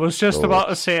 I was just about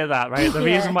to say that, right? The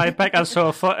Yeah. reason why Becca's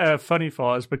so funny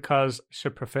for is because she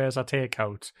prefers her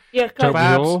takeout. Yeah, Don't we because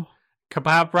Kebabs. all?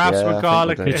 Kebab wraps Yeah, I with think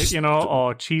garlic, we do.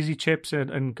 or cheesy chips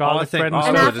and garlic think bread and I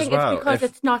and stuff. I would as think well, it's because if-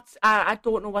 it's not. I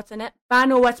don't know what's in it, but I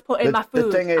know what's put in The- my the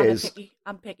food. thing and is-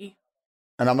 I'm picky.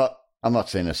 And I'm not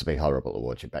saying this to be horrible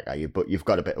towards you, Becca, but you've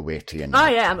got a bit of weight to you now. Oh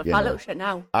yeah, I'm a you fat know. little shit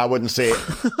now. I wouldn't say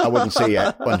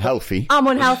you're unhealthy. I'm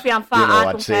unhealthy. I'm fat. You know, I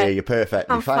I'd don't say care. you're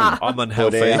perfectly I'm fine. fat. I'm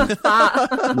unhealthy. But,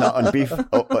 Fat. not unbeefed,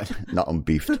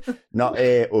 not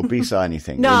obese or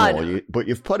anything. No, you know, no. but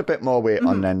you've put a bit more weight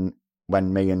on than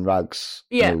when me and Rags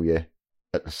Yeah. knew you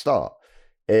at the start.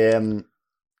 And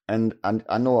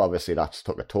I know obviously that's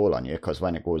took a toll on you because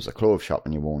when it goes to the clothes shop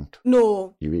and you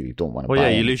really don't want to Well, buy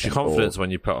yeah, you lose your anything, or- confidence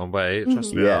when you put on weight.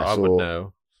 Trust me, Yeah, I so- would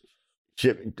know.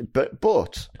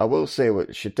 But I will say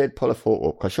she did pull a photo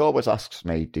up because she always asks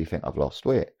me, "Do you think I've lost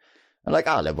weight?" And like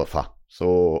I live with her,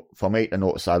 so for me to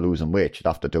notice I'm losing weight, she'd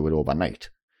have to do it overnight.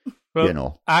 Well, you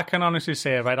know, I can honestly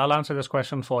say, right, I'll answer this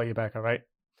question for you, Becca, right?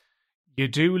 You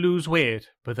do lose weight,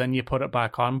 but then you put it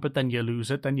back on, but then you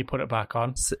lose it, then you put it back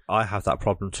on. I have that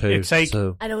problem too. It's like-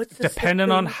 so I know it's just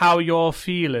Depending on how you're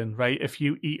feeling, right? If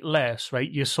you eat less, right,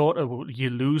 you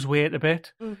lose weight a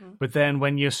bit, Mm-hmm. but then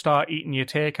when you start eating your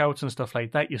takeouts and stuff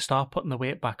like that, you start putting the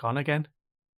weight back on again.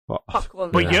 what?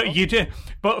 popcorn. But now. you do,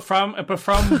 but from you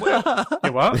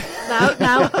what?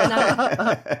 now.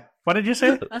 What did you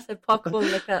say? I said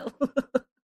popcorn the kettle.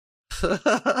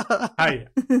 Hey,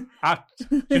 do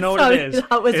you know what Sorry, it is?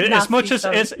 that was as much nasty,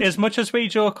 as sorry. as much as we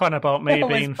joke on about me That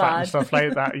was being fat and bad. stuff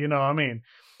like that, you know what I mean?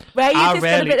 Where you I just got a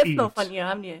rarely bit of eat. fluff on you,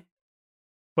 haven't you?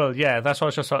 Well, yeah, that's what I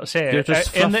was just sort of saying. You're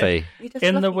just in fluffy. You're just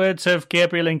the fluffy. words of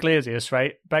Gabriel Iglesias,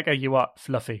 right? Becca, you are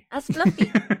fluffy. That's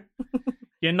fluffy.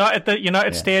 You're not at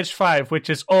Yeah. stage 5, which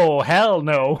is oh hell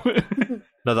no.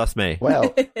 No, that's me.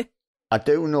 well, I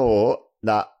do know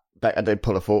that Becca did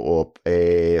pull a photo up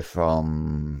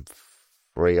from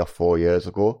 3 or 4 years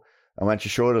ago, and when she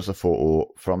showed us a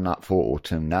photo from that photo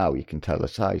to now, you can tell the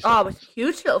size. Oh, it was difference. a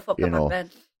huge little fucker You know. back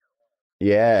then.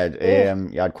 Yeah, Oh.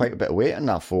 you had quite a bit of weight in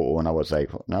that photo, and I was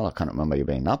like, no, I can't remember you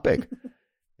being that big,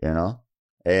 you know.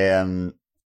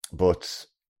 But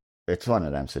it's one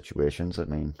of them situations. I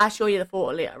mean, I'll show you the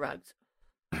photo later, Rags.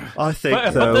 I think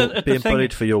But though, the being thing-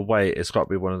 bullied for your weight, it's got to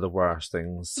be one of the worst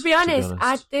things. To be honest,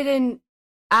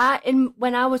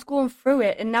 when I was going through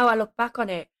it, and now I look back on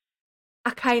it,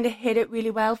 I kind of hid it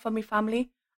really well from my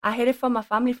family. I hid it from my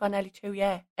family for nearly 2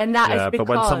 years, and that is Yeah, because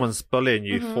but when someone's bullying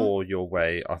you Mhm. for your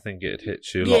weight, I think it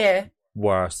hits you a lot yeah.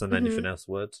 worse than Mhm. anything else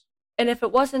would. And if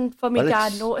it wasn't for my Well, dad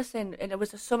it's- noticing, and it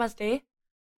was a summer's day,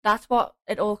 that's what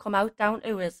it all come out down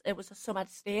to. It was a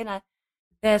summer's day, and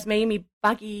there's me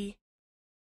baggy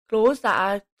clothes that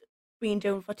I'd been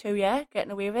doing for 2 years,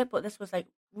 getting away with it. But this was like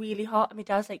really hot, and my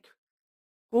dad's like,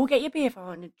 "Go get your bather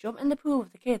on and jump in the pool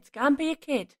with the kids. Go and be a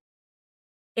kid."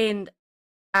 And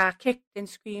I kicked and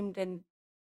screamed and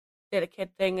did a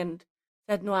kid thing and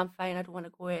said, "No, I'm fine. I don't want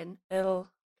to go in." Bill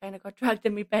kind of got dragged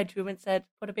in my bedroom and said,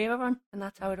 "Put a bather on," and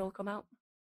that's how it all come out.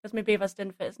 Because my bathers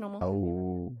didn't fit as normal.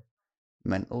 oh,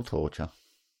 mental torture.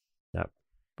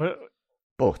 But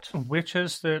But which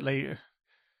is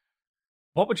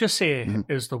what would you say Mhm.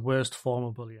 is the worst form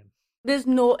of bullying? There's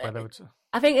no. Whether it's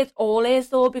I think it's always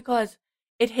though because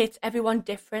it hits everyone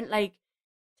different. Like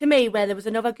to me, where there was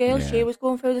another girl, she Yeah. was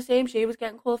going through the same. She was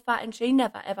getting cold fat, and she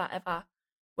never, ever, ever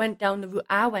went down the route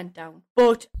I went down.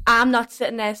 But I'm not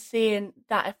sitting there saying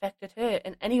that affected her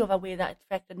in any other way that it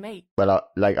affected me. well,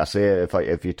 like I say,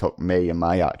 if you took me and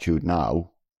my attitude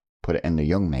now, put it in the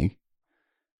young me,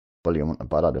 bullying wouldn't have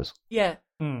bothered us. Yeah,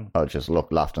 I'd just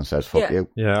look, laughed, and says, "Fuck Yeah. you."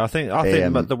 Yeah, I think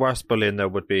but the worst bullying though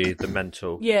would be the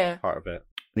mental yeah. part of it.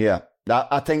 Yeah,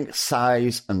 I think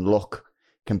size and look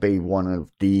can be one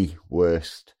of the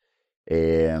worst.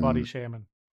 body shaming.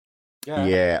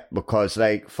 Yeah, because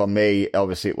like for me,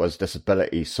 obviously it was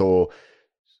disability, so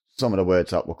some of the words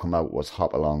that would come out was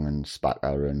hop along and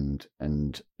spacker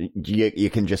and you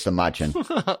can just imagine.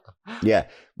 Yeah,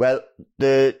 well,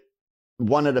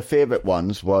 one of the favourite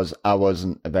ones was I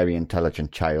wasn't a very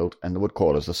intelligent child, and they would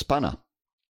call us a spanner.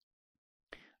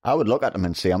 I would look at them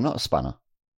and say, I'm not a spanner.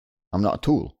 I'm not a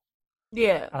tool.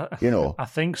 Yeah. You know. I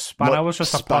think spanner What was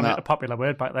just spanner- a popular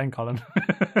word back then, Colin.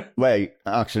 Wait,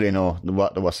 actually, no.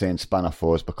 What they were saying spanner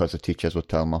for is because the teachers would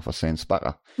tell them off for saying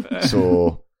spatter.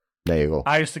 So, there you go.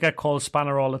 I used to get called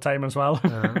spanner all the time as well.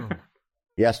 Oh.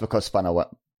 Yes, because spanner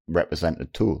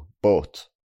represented tool, but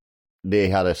they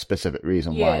had a specific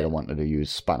reason why Yeah. they wanted to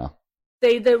use spanner.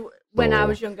 When I So-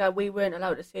 was younger, we weren't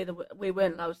allowed to say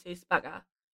spagger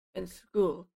in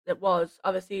school. It was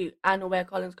obviously, I know where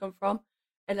Colin's come from,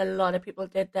 and a lot of people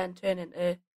did then turn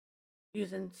into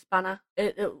using spanner.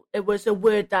 It was a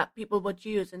word that people would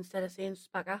use instead of saying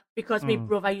spagger, because my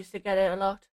brother used to get it a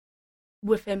lot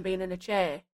with him being in a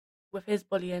chair with his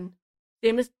bullying.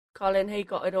 Same as Colin, he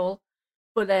got it all,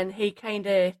 but then he kind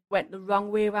of went the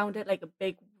wrong way around it, like a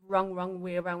big wrong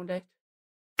way around it.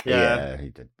 Yeah. He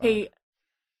did. Bad.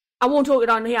 I won't talk it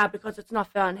on here because it's not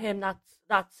fair on him.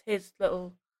 That's his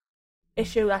little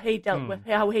issue that he dealt with,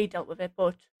 how he dealt with it.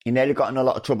 But He nearly got in a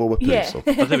lot of trouble with police. yeah, So.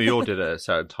 I think we all did it at a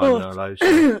certain time in our lives.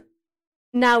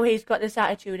 now he's got this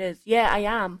attitude: yeah, I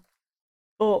am,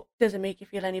 but doesn't make you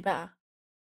feel any better.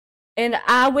 And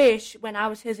I wish when I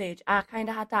was his age, I kind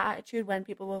of had that attitude when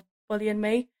people were bullying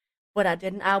me, but I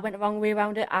didn't. I went the wrong way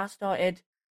around it. I started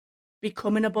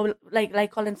becoming a bully,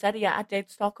 like Colin said. Yeah, I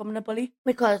did start becoming a bully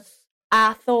because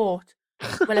I thought,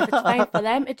 well, if it's fine for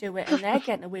them to do it and they're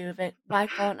getting away with it, why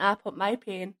can't I put my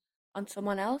pain on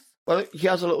someone else? Well, he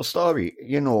has a little story.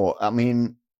 You know, I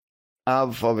mean,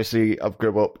 I've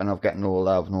grew up and I've getting old.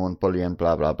 I've known bullying,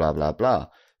 blah, blah, blah, blah, blah.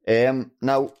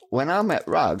 Now, when I met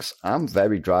Rags, I'm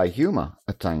very dry humour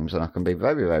at times, and I can be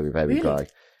very, very, very Really? dry.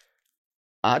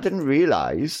 I didn't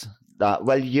realise that,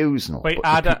 well, yous know. Wait, but the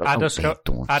I people out there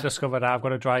don't. discovered I've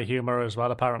got a dry humour as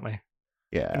well, apparently.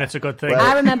 Yeah. And it's a good thing. Well-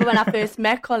 I remember when I first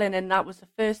met Colin, and that was the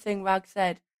first thing Rag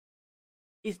said.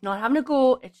 He's not having a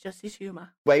go, it's just his humour.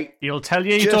 Wait. He'll tell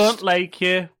you he Just- don't like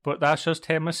you, but that's just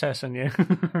him assessing you.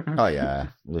 Oh, yeah.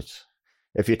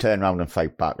 If you turn around and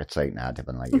fight back, it's like, nah, I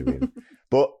didn't like you, really.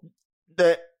 But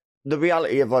the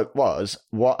reality of it was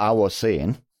what I was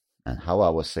saying and how I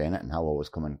was saying it and how I was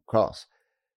coming across.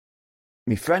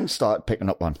 My friend started picking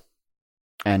up on,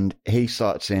 and he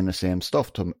started saying the same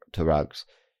stuff to Rags.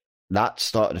 That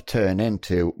started to turn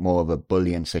into more of a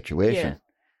bullying situation. Yeah.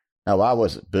 Now, I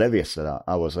was oblivious to that.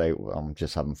 I was like, well, I'm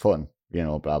just having fun, you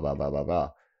know, blah, blah, blah, blah, blah.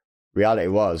 Reality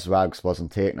was, Rags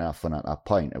wasn't taking our fun at that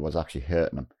point. It was actually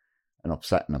hurting him and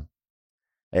upsetting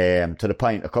him. To the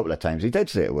point a couple of times, he did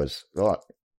say it was, oh,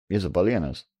 you're bullying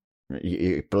us.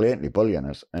 You're blatantly bullying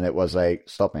us. And it was like,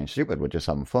 stop being stupid, we're just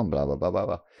having fun, blah, blah, blah, blah,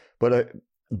 blah.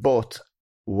 But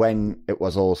when it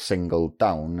was all singled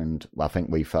down, and I think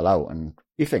we fell out, and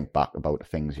you think back about the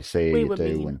things you say, We you were do,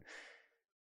 mean.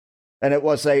 and it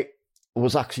was like, it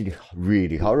was actually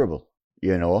really horrible,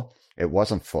 you know? It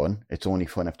wasn't fun. It's only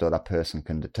fun if the other person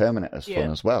can determine it as fun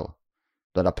Yeah. as well.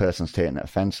 The other person's taking it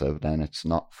offensive, then it's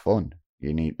not fun.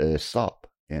 You need to stop,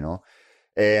 you know?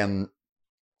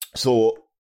 So,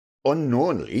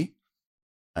 unknowingly,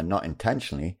 and not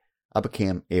intentionally, I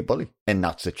became a bully in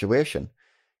that situation,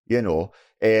 you know?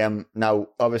 Now,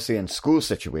 obviously, in school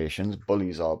situations,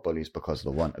 bullies are bullies because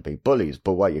they want to be bullies.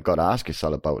 But what you got to ask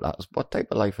yourself about that is, what type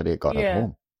of life have they got at Yeah.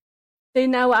 home? See,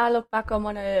 now I look back on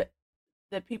one of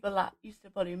the people that used to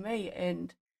bully me,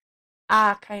 and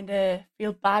I kind of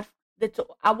feel bad.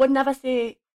 I would never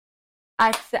say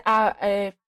I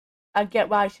get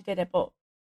why she did it, but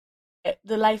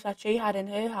the life that she had in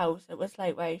her house, it was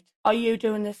like, right, are you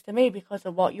doing this to me because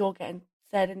of what you're getting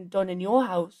said and done in your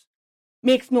house?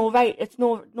 Makes no right. It's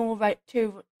no right.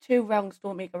 Two wrongs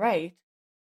don't make a right.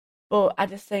 But I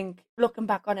just think, looking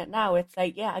back on it now, it's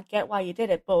like, yeah, I get why you did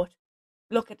it, but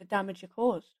look at the damage you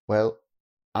caused. Well,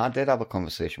 I did have a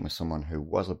conversation with someone who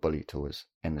was a bully to us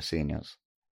in the seniors.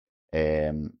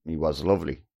 He was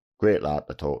lovely, great lad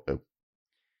to talk to.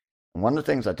 And one of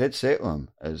the things I did say to him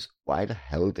is, why the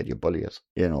hell did you bully us?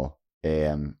 You know,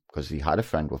 because he had a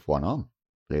friend with one arm,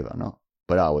 believe it or not.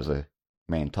 But I was a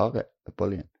main target of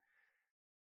bullying.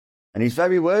 And his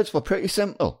very words were pretty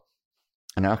simple.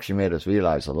 And it actually made us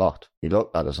realise a lot. He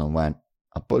looked at us and went,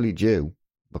 I bullied you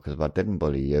because if I didn't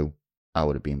bully you, I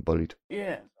would have been bullied.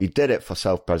 Yeah. He did it for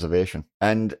self-preservation.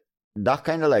 And that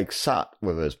kind of like sat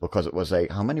with us because it was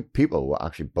like, how many people were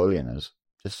actually bullying us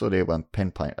just so they weren't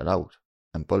pinpointed out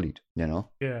and bullied, you know?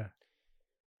 Yeah.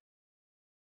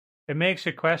 It makes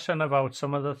you question about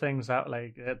some of the things that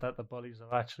that the bullies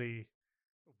are actually,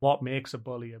 what makes a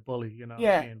bully, you know what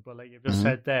Yeah. I mean? But like you've just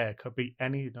said there, it could be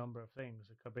any number of things.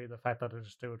 It could be the fact that they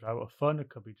just do it out of fun. It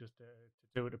could be just to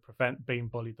do it to prevent being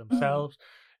bullied themselves.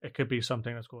 It could be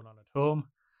something that's going on at home.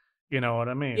 You know what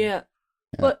I mean? Yeah.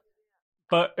 Yeah. But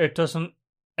But it doesn't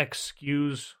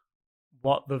excuse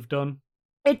what they've done.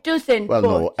 It doesn't. Well, but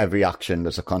no, every action,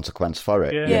 there's a consequence for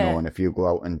it, Yeah. you Yeah. know, and if you go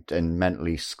out and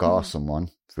mentally scar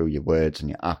someone through your words and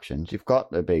your actions, you've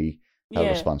got to be held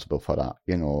Yeah. responsible for that,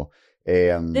 you know,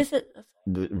 this is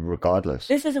regardless.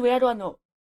 this is a weird one though.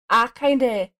 I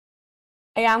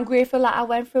am grateful that I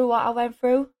went through what I went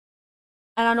through,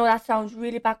 and I know that sounds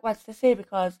really backwards to say,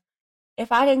 because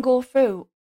if I didn't go through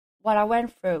what I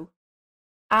went through,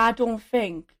 I don't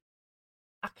think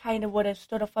I kind of would have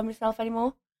stood up for myself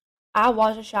anymore. I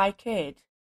was a shy kid.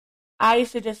 I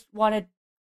used to just want to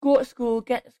go to school,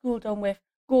 get the school done with,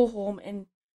 go home and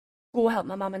go help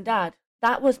my mum and dad.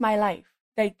 That was my life.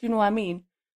 Like, do you know what I mean?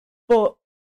 But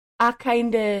I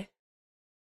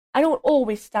don't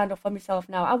always stand up for myself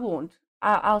now. I won't.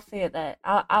 I'll say it there.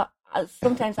 I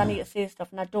sometimes I need to say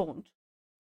stuff and I don't.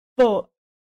 But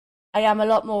I am a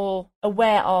lot more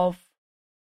aware of,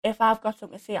 if I've got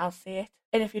something to say, I'll say it.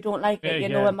 And if you don't like it, Yeah, you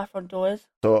know yeah. where my front door is.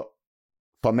 So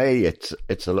for me, it's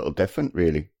a little different,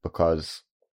 really, because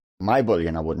my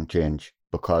bullying I wouldn't change,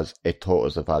 because it taught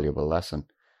us a valuable lesson,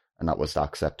 and that was to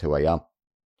accept who I am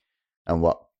and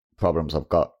what problems I've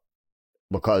got.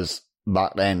 Because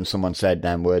back then, someone said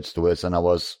them words to us, and I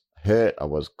was hurt, I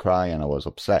was crying, I was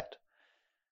upset.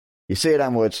 You say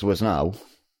them words to us now,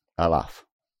 I laugh.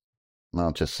 And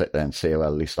I'll just sit there and say,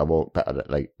 well, at least I walk better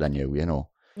than you, you know.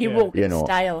 You Yeah. walk You in know,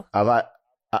 style.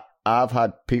 I've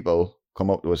had people come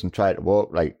up to us and try to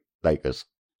walk like us,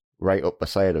 right up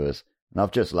beside of us, and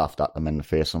I've just laughed at them in the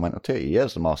face and went, "It'll take you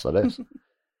years to master this."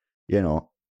 You know,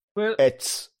 Well,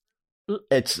 it's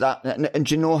that, and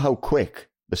do you know how quick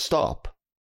they stop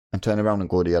and turn around and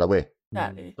go the other way?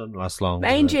 Exactly. Doesn't last long.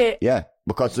 Mind does it? you, Yeah,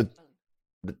 because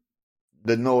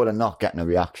they know they're not getting a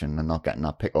reaction, they're not getting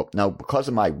that pick up. Now, because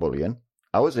of my bullying,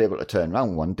 I was able to turn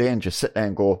around one day and just sit there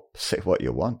and go, "Say what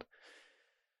you want,"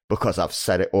 because I've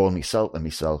said it all myself to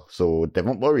myself, so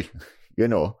don't worry, you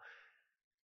know.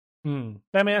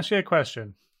 Let me ask you a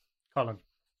question, Colin.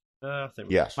 I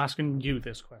think Yes. I'm asking you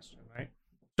this question, right?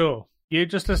 So, you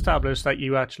just established that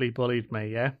you actually bullied me,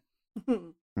 yeah?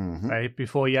 Mm-hmm. Right?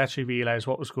 Before you actually realised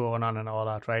what was going on and all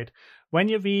that, right? When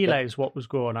you realised what was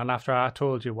going on after I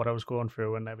told you what I was going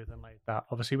through and everything like that,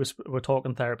 obviously we're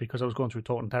talking therapy, because I was going through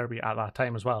talking therapy at that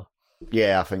time as well.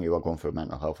 Yeah, I think you were going through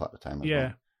mental health at the time as Yeah.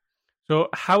 well. So,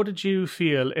 how did you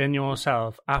feel in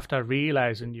yourself after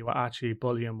realising you were actually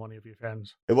bullying one of your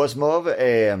friends? It was more of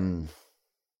a, I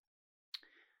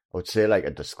would say like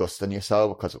a disgust in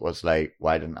yourself, because it was like,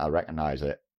 why didn't I recognise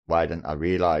it? Why didn't I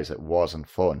realise it wasn't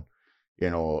fun? You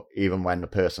know, even when the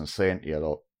person's saying to you,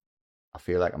 look, I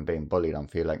feel like I'm being bullied, I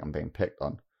feel like I'm being picked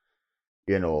on.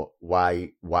 You know,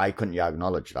 why couldn't you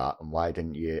acknowledge that? And why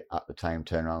didn't you at the time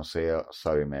turn around and say, oh,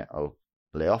 sorry mate, I'll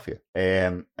lay off you?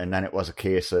 And then it was a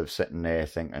case of sitting there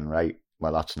thinking, right,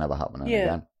 well, that's never happening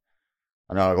again.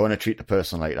 And I'm going to treat the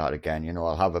person like that again. You know,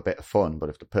 I'll have a bit of fun, but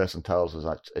if the person tells us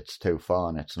that it's too far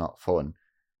and it's not fun,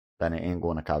 then it ain't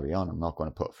going to carry on. I'm not going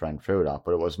to put a friend through that.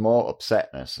 But it was more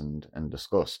upsetness and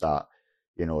disgust that,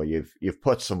 you know, you've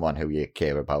put someone who you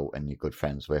care about and you're good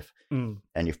friends with,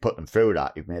 and you've put them through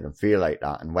that. You've made them feel like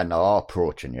that. And when they are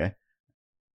approaching you,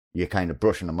 you're kind of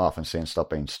brushing them off and saying, stop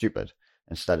being stupid,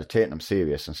 instead of taking them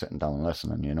serious and sitting down and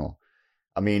listening, you know.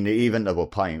 I mean, even to a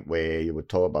point where you would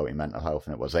talk about your mental health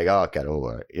and it was like, oh, get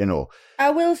over it, you know. I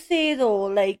will say though,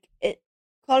 like,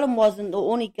 Colin wasn't the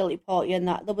only guilty party in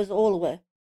that. There was all of it.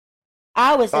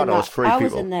 I was in there was that. three I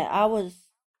was people. in there. I was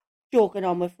joking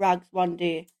on with Rags one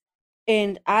day,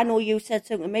 and I know you said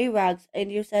something to me, Rags,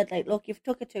 and you said like, "Look, you've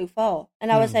took it too far."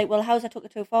 And I was like, "Well, how's I took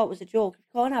it too far? It was a joke. If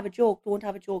you can't have a joke, don't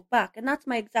have a joke back." And that's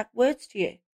my exact words to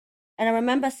you. And I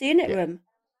remember saying it to him,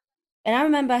 and I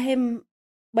remember him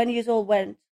when you all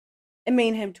went. And me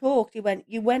and him talked. He went,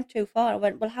 "You went too far." I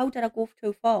went, "Well, how did I go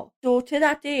too far?" So to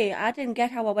that day, I didn't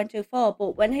get how I went too far.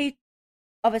 But when he,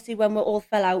 obviously, when we all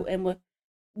fell out and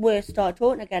we started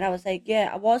talking again, I was like, "Yeah,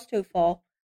 I was too far,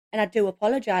 and I do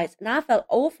apologise." And I felt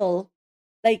awful,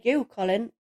 like you,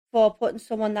 Colin, for putting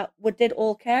someone that we did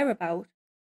all care about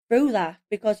through that,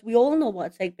 because we all know what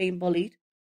it's like being bullied,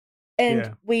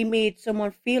 and we made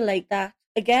someone feel like that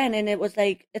again. And it was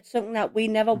like, it's something that we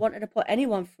never wanted to put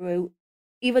anyone through.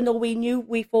 Even though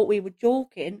we thought we were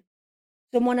joking,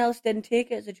 someone else didn't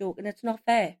take it as a joke, and it's not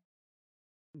fair.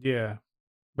 Yeah.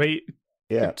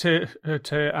 But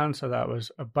to answer that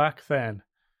was, back then,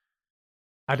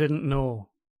 I didn't know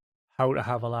how to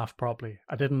have a laugh properly.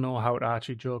 I didn't know how to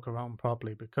actually joke around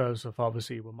properly because of,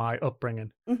 obviously, with my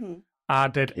upbringing. Mm-hmm. I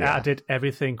did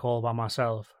everything all by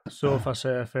myself. Sofa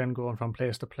surfing, going from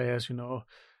place to place, you know,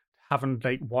 having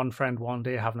like one friend one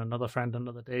day, having another friend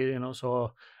another day, you know.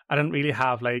 So I didn't really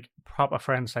have like proper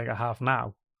friends like I have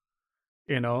now.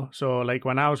 you know. So, like,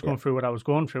 when I was going through what I was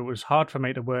going through, it was hard for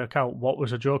me to work out what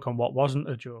was a joke and what wasn't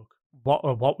a joke, what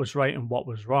was right and what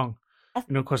was wrong. You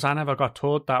know, because I never got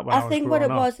told that when I was think growing what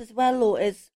it up. was as well, though,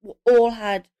 is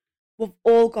we've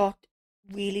all got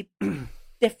really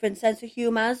different sense of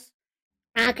humours.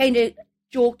 I kind of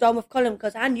joked on with Colin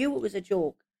because I knew it was a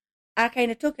joke. I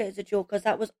kind of took it as a joke because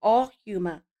that was our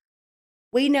humour.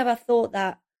 We never thought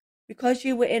that because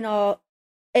you were in our,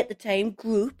 at the time,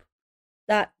 group,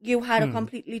 that you had a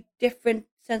completely different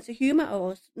sense of humour to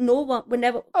us. No one, we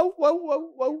never... Oh,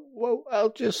 whoa. I'll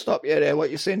just stop you there. What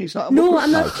you're saying, he's not a No, muppet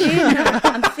I'm not now. saying that.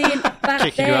 I'm saying back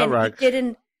Kicking you out, then, he Rags.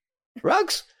 didn't...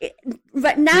 Rags?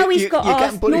 Right, now he's got you're us.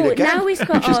 getting bullied No, again. now he's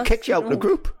got He just us. kicked you out of the no.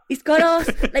 group. He's got us,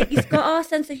 he's got our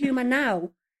sense of humour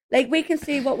now. Like, we can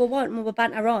say what we want when we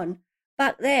banter on.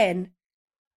 Back then,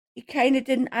 he kind of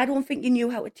didn't, I don't think you knew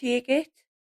how to take it.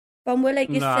 From where, like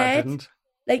you No, I said, didn't.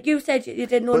 like you said, you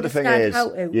didn't But the thing understand is, how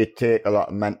to. you take a lot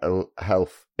of mental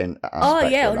health in aspect Oh,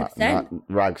 yeah, of that. And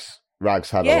 100%. Rags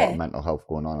had a Yeah. lot of mental health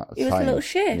going on at the He was time. a little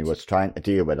shit. And he was trying to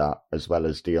deal with that as well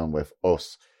as dealing with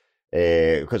us.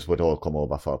 Because we'd all come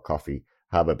over for coffee,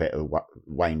 have a bit of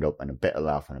wind up and a bit of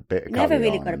laugh and a bit of Never carry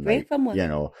really on got a and, break like, from one. You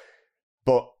know.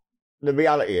 But the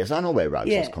reality is, I know where Rags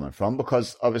was Yeah. coming from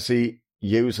because obviously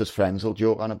you as friends will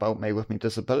joke on about me with my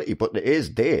disability, but there is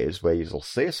days where you'll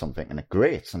say something and it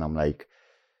grates and I'm like,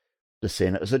 they're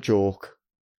saying it as a joke,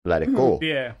 let it go.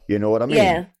 Yeah. You know what I mean?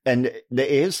 Yeah. And there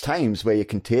is times where you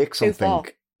can take Too far.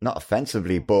 something, not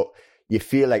offensively, but you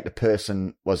feel like the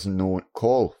person was no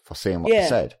call for saying what Yeah. they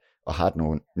said or had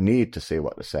no need to say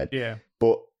what they said. Yeah.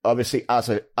 But obviously, as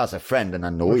a friend, and I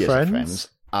know We're you as friends? friends,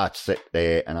 I'd sit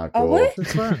there and I'd Are go,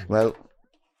 we? well,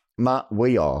 Matt,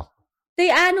 we are. See,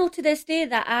 I know to this day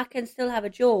that I can still have a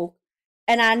joke,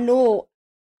 and I know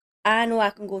I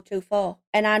can go too far,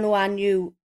 and I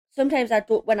knew. Sometimes I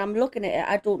don't. When I'm looking at it,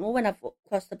 I don't know when I've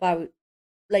crossed about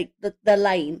like the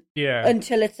line Yeah.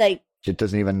 until it's like, She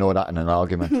doesn't even know that in an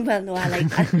argument. well, no, I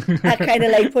kind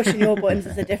of like pushing your buttons.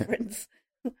 There's a difference.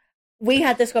 We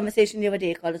had this conversation the other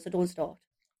day, Colin, so don't start.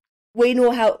 We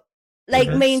know how, like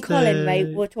me and Colin,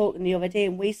 right, were talking the other day,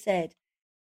 and we said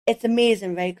it's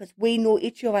amazing, right, because we know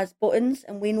each other's buttons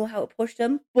and we know how to push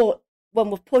them, but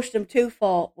when we've pushed them too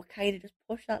far, we kind of just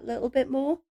push that little bit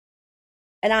more.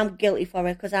 And I'm guilty for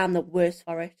it because I'm the worst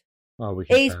for it. Oh, we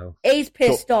can tell. He's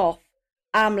pissed off.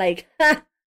 I'm like, ha,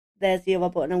 there's the other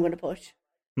button I'm going to push.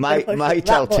 My Gonna push that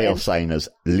telltale button. sign is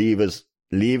leave us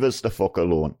the fuck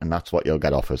alone, and that's what you'll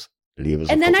get off us. Leave us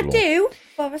And the then fuck I alone. do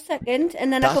for a second,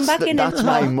 and then I come back in That's and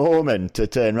my start. moment to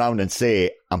turn around and say,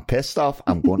 I'm pissed off,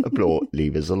 I'm going to blow,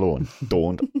 leave us alone.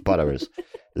 Don't bother us.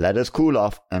 Let us cool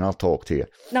off and I'll talk to you.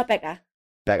 Not Becca.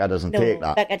 Becca doesn't No, take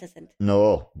that. Becca doesn't.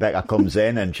 No, Becca comes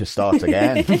in and she starts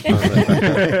again.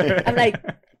 I'm like,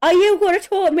 are you going to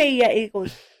talk to me yet? He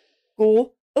goes,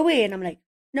 go away. And I'm like,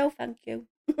 no, thank you.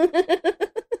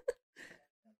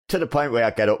 To the point where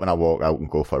I get up and I walk out and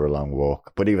go for a long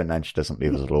walk. But even then she doesn't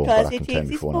leave us alone, but Because I he can turn takes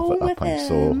my his phone off at phone that point.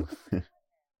 with So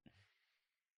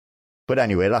But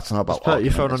anyway, that's not about Just put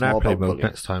your phone argument, it's on more airplane about mode bullying.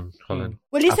 next time, Colin.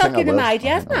 Will you I stop think I giving him will. I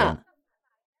ideas, think I will. Matt?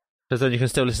 Because then you can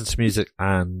still listen to music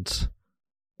and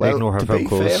Well, ignore her to be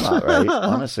vocals. fair, Matt, right,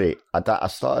 honestly, I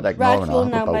started ignoring her. Rachel, I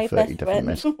have now my about 30 best different friend.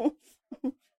 missed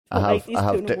I Don't like have these I two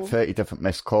have no more. 30 different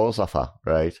missed calls off her,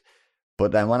 right?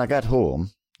 But then when I get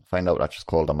home, I find out that she's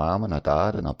called her mum and her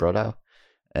dad and her brother,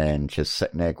 and she's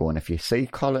sitting there going, if you see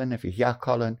Colin, if you hear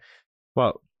Colin,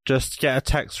 Well, just get a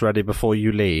text ready before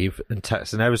you leave and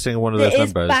text in every single one of There those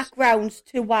is numbers. backgrounds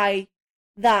to why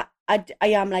that I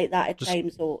am like that at Just-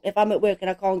 times. Though, if I'm at work and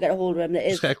I can't get a hold of him, there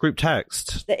is Just get a group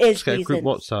text. there is Just get a group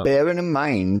reasons. WhatsApp. bearing in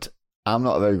mind, I'm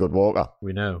not a very good walker,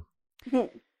 We know. Don't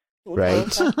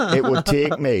right? talk about It would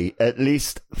take me at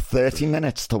least 30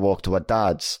 minutes to walk to her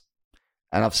dad's.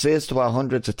 And I've said to her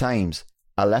hundreds of times,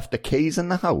 I left the keys in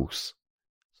the house,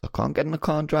 so I can't get in the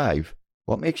car and drive.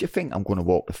 What makes you think I'm going to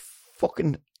walk the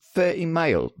fucking 30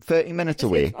 minutes that.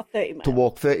 away It's not 30 to miles.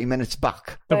 walk 30 minutes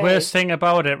back? The Right. worst thing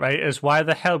about it, right, is why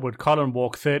the hell would Colin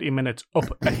walk 30 minutes up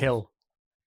a hill?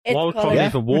 It's Why would Colin. Colin Yeah.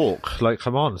 even walk? Like,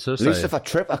 come on, At seriously. least if I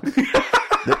trip,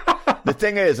 the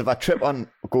thing is, if I trip on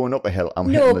going up a hill,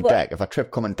 I'm No, hitting the but- deck. If I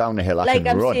trip coming down the hill, I Like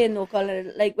can I'm run. saying though,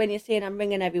 Colin, like when you're saying I'm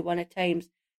ringing everyone at times,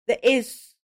 there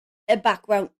is a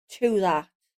background to that.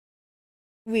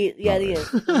 Yeah, there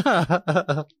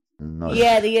is. No,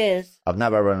 Yeah, there is. I've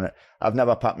never run it. I've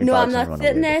never packed my No, bags I'm and not run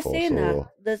sitting away there before, saying so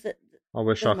that. There's a, I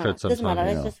wish I doesn't matter. could Doesn't matter. sometime.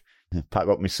 you It's know. just pack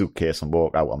up my suitcase and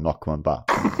walk out. I'm not coming back.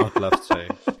 I'd love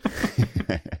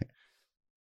to.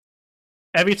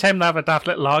 Every time they have a daft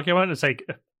little argument, it's like,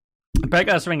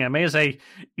 Becca's ringing me. Say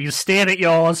he's staying at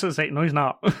yours. I say no, he's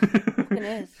not. It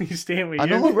is. He's staying with I you.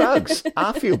 know, Rags.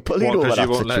 I feel bullied over that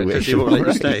situation. She won't let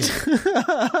you stay.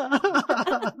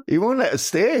 He won't let us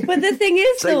stay. But the thing is,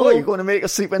 It's like, though, what, you're going to make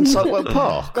us sleep in Saltwell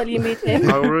Park? well, you meet him.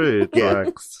 How rude, Yeah.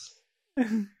 Rex.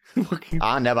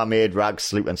 I never made Rags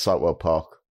sleep in Saltwell Park.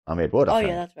 I made what? Oh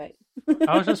yeah, that's right.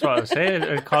 I was just about to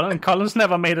say, Colin's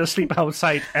never made us sleep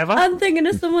outside ever. I'm thinking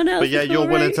of someone else. But yeah, it's you're all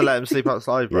willing right. to let him sleep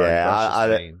outside, bro. Yeah, That's I-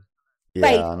 just mean. Yeah,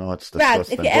 Right. I know, it's Rags,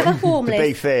 disgusting. if you're ever But homeless- to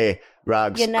be fair,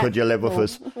 Rags, You're not- could you live with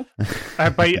us?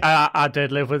 But I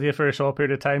did live with you for a short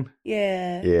period of time.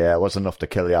 Yeah. Yeah, it was enough to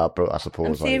kill you, I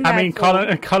suppose. I'm seeing like. I mean,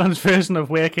 Rags, Colin's version of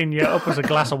waking you up was a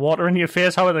glass of water in your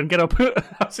face. How then get up?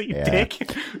 That's what you Yeah.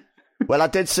 dick. Well, I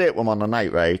did say it to him on the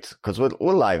night, right? Because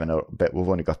we're live in a bit. We've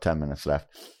only got 10 minutes left.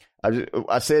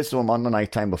 I said to him on the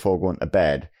night time before going to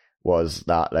bed was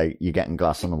that, like, you're getting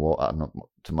glass in the water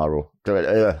tomorrow.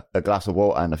 A glass of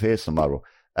water in the face tomorrow.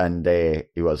 And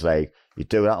he was like, you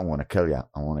do that, I'm going to kill you.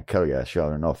 I want to kill you.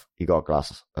 Sure enough, he got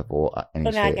glasses of water in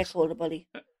his But now I get face. called a bully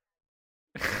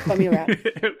from your app.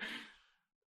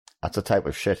 That's the type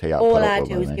of shit he had. All put up I with,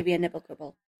 do is wasn't he? give you a nipple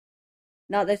cribble.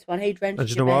 Not this one. He drenched And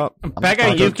you your know bed. what? Becca, I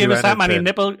you've don't given do us that many anything.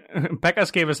 nipple.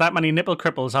 Becca's gave us that many nipple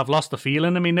cripples. I've lost the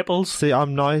feeling in my nipples. See,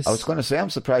 I'm nice. I was going to say, I'm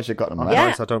surprised you got them. I'm right. Yeah.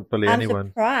 nice. I don't bully I'm anyone.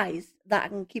 surprised that I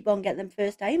can keep on getting them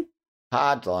first time.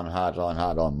 Hard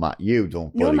on, Matt. You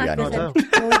don't No, bully Matt anyone. doesn't.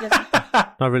 No, he doesn't.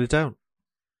 I really don't.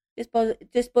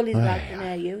 Just bullies Rags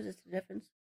and you. That's the difference.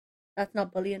 That's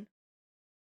not bullying.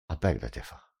 I beg to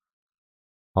differ.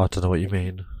 I don't know what you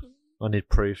mean. I need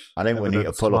proof. I think we need to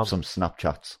Evidence. pull Come up on. some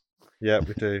Snapchats. Yeah,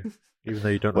 we do. Even though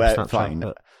you don't Well, have Snapchat. fine.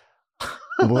 But...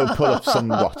 We'll pull up some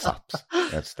WhatsApps.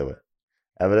 Let's do it.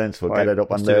 Evidence, we'll Right, get it up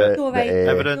on let's the, do it. It's all right.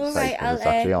 Evidence. It's all right. site, 'cause I'll it's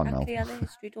actually on now. clear the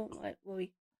history. Don't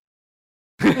worry.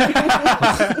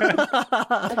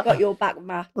 I've got your back,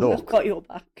 Matt. Look. I've got your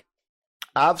back.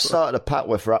 I've started a pact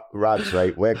with Rags,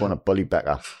 right? We're going to bully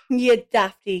Becca. You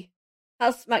dafty.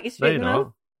 I'll smack you No, straight you're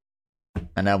now. not.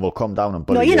 And then we'll come down and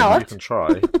bully No, you're you. not. You can try.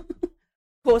 Of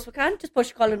course we can. Just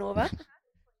push Colin over.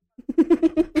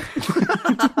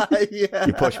 Yeah.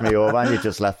 You push me over and you're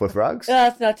just left with Rags.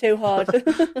 That's not too hard.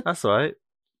 That's all right.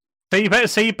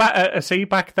 See,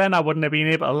 back then I wouldn't have been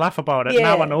able to laugh about it. Yeah.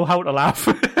 Now I know how to laugh.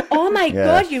 Oh my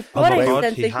Yeah. god, you've Oh got my a god,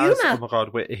 sense he of has. humour. Oh my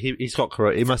god, wait, he's got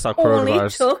corona. He must have Only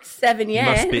coronavirus. took 7 He years.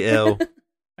 must be ill.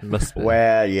 He must be.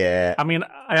 Well, yeah. I mean,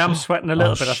 I am sweating a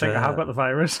little Oh, bit. I think I have shit. got the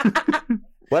virus.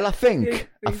 Well, I think,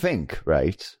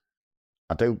 right,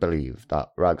 I do believe that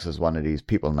Rags is one of these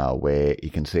people now where he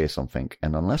can say something,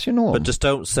 and unless you know him, But just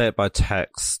don't say it by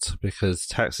text, because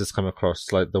text has come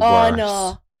across like the Oh, worst.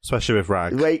 no. Especially with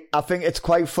Rag. wait, I think it's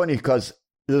quite funny because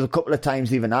there's a couple of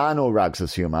times even I know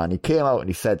Rags' humour, and he came out and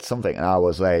he said something, and I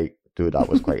was like, dude, that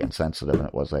was quite insensitive, and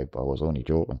it was like, I was only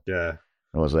joking. Yeah.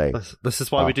 I was like, This is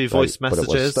why we do right, voice but it was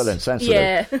messages. still insensitive.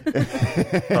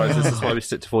 Yeah. Guys, this is why we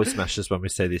stick to voice messages when we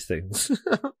say these things.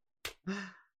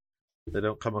 They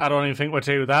don't come I up. don't even think we'll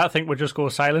do that. I think we'll just go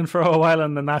silent for a while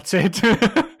and then that's it.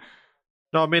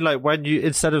 No, I mean, like, when you,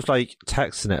 instead of, like,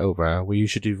 texting it over, we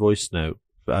usually do voice note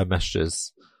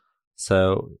messages.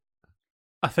 So,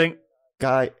 I think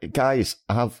Guys,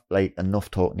 I have like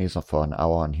enough talking to you for an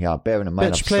hour on here. Bearing in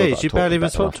mind, bitch, please, you barely even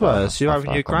spoke to us. You're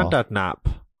having your granddad nap.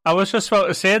 I was just about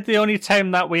to say the only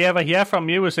time that we ever hear from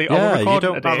you is the Yeah, we're you recording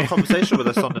don't today. have a conversation with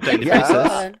us on a daily Yeah.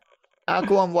 basis. I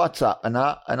go on WhatsApp and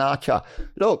I chat.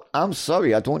 Look, I'm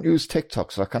sorry, I don't use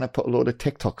TikTok, so I kind of put a load of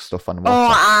TikTok stuff on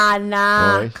WhatsApp.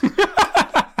 Nah. Right?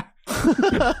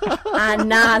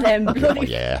 Them Oh, bloody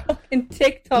yeah. fucking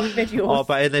TikTok videos. Oh,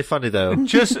 but ain't they funny, though?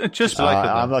 just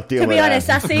I'm not dealing To be with honest,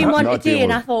 I them. seen one Not today dealing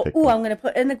and I with thought, TikTok. oh, I'm going to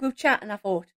put it in the group chat, and I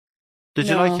thought, Did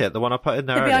you No. like it? The one I put in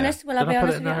there to be earlier? honest, will I Did be put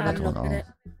honest it with you, in there I haven't earlier? looked at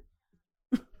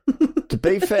it. To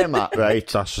be fair, Matt, right?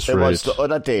 That's just it was rude. the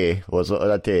other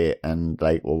day, and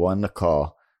like we were in the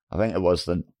car. I think it was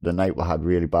the night we had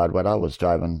really bad weather. I was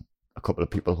driving a couple of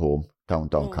people home down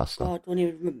Doncaster. Oh, God, don't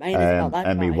even remind us about that.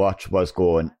 And my guy. watch was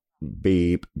going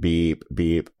beep, beep,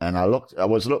 beep. And I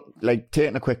was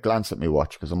taking a quick glance at my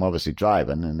watch because I'm obviously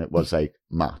driving, and it was like,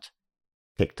 Matt,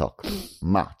 TikTok,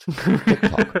 Matt,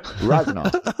 TikTok, Ragnar,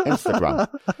 Instagram.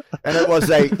 And it was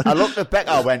like, I looked at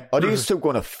Becca, I went, are these two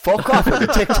going to fuck off with the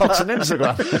TikToks and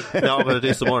Instagram? No, I'm going to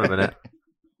do some more in a minute.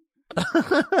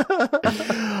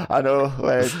 I know,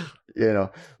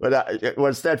 but it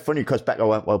was dead funny because Becca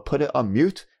went, well, put it on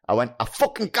mute. I went, I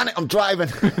fucking got it, I'm driving.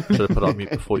 Should have put it on mute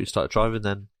before you started driving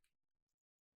then.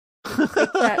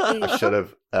 Exactly. I should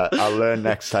have. I'll learn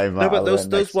next time. No, Matt. but I'll those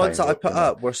learn next ones that time, I put but,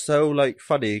 up were so, like,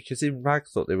 funny, because even Rag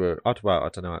thought they were... I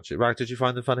don't know, actually. Rag, did you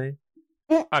find them funny?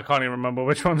 I can't even remember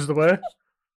which ones there were.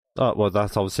 Oh, well,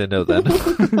 that's obviously a no then.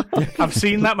 I've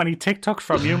seen that many TikToks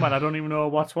from you, man. I don't even know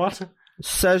what's what.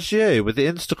 Says you with the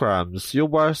Instagrams. You're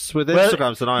worse with Well,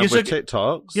 Instagrams than I am with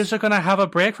TikToks. You're going to have a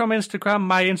break from Instagram.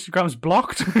 My Instagram's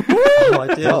blocked. Oh,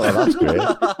 I did. Oh, that's great.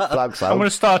 Flags out. I'm going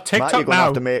to start TikTok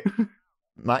now.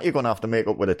 Matt, you're going to have to make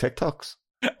up with the TikToks.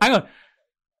 Hang on.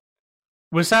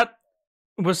 Was that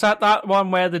one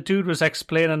where the dude was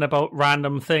explaining about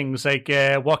random things, like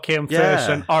what came first,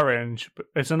 an orange?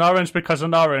 It's an orange because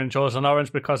an orange, or it's an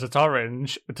orange because it's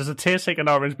orange. Does it taste like an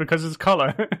orange because it's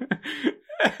colour?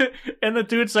 And the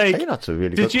dude's like, hey, that's a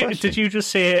really good question. Did you just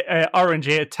say orange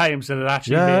 8 times and it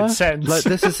actually made sense? Like,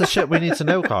 this is the shit we need to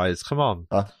know, guys. Come on.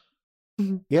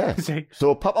 Yeah.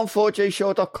 So pop on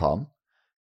 4jshow.com,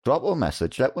 drop a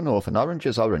message, let me know if an orange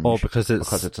is orange. Or because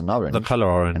it's an orange. The colour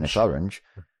orange. And it's orange.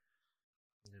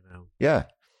 Yeah.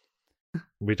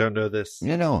 We don't know this.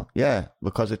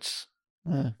 Because it's...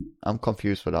 I'm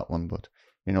confused for that one, but...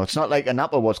 it's not like an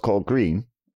apple was called green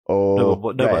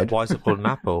or red. But why is it called an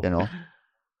apple?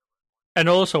 And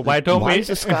also, why is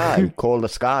the sky called a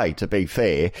sky, to be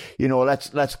fair?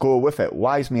 Let's go with it.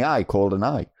 Why is my eye called an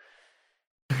eye?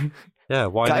 Yeah,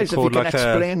 why Guys, is it called like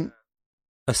explain...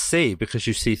 a sea? Because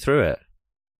you see through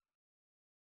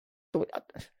it.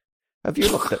 Have you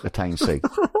looked at the Tyne Sea?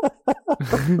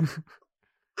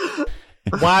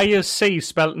 Why is C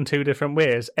spelt in 2 different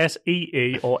ways?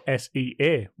 S-E-E or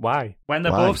S-E-A? Why? When they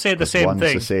both say the same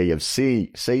thing. To say you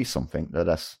see something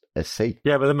that's a sea.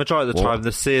 Yeah, but the majority of the time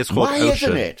the sea is called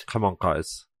ocean. Isn't it? Come on,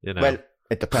 guys. Well,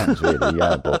 it depends really,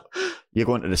 yeah, but you're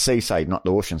going to the seaside, not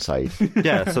the ocean side.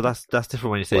 Yeah, so that's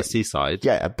different when you say seaside.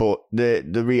 Yeah, but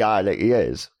the reality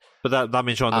is... But that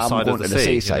means you're on the side of the sea. I'm going to the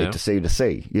seaside to see the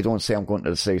sea. You don't say I'm going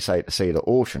to the seaside to see the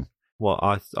ocean. Well,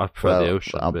 I prefer the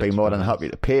ocean. I'd be more than happy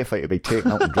to pay for it to be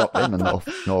taken out and dropped in the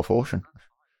North Ocean.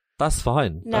 That's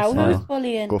fine. No, who's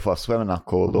bullying? Go for a swim in that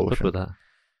cold ocean. Good with that.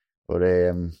 But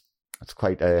it's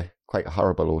quite a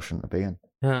horrible ocean to be in.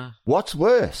 Yeah. What's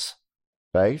worse,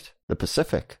 right? The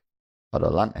Pacific or the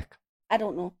Atlantic? I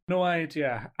don't know. No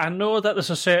idea. I know that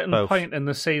there's a certain point in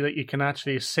the sea that you can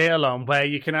actually sail on where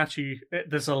you can actually...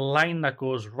 There's a line that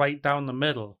goes right down the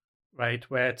middle, right?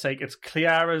 Where it's like it's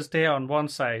clear as day on one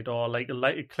side, or like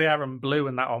clear and blue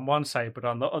and that on one side, but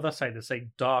on the other side it's like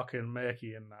dark and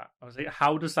murky and that. I was like,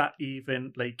 how does that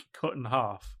even like cut in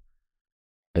half?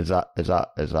 Is that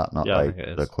not like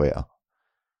the equator?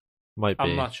 Might be.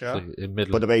 I'm not sure. Like in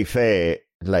middle. But to be fair,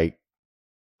 like,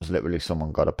 there's literally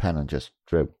someone got a pen and just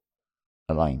drew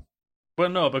a line. Well,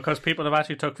 no, because people have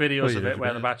actually took videos of it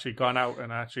where they've actually gone out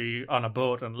and actually on a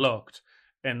boat and looked.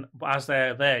 And as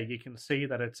they're there, you can see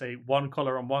that it's a one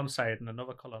colour on one side and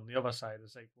another colour on the other side.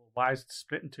 It's like, well, why is it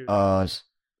split in two? Is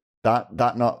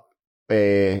that not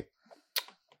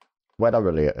weather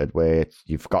related, where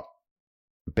you've got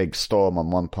a big storm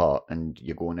on one part and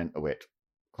you're going into it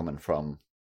coming from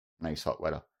nice hot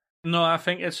weather? No, I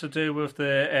think it's to do with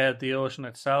the ocean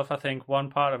itself. I think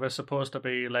one part of it's supposed to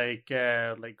be like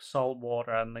salt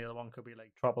water, and the other one could be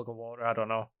like tropical water. I don't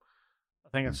know. I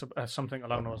think it's something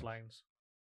along those lines.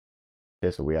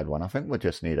 It's a weird one. I think we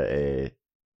just need a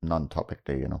non-topic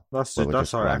day, That's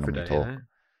our every day. Yeah?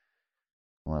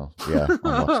 Well, yeah,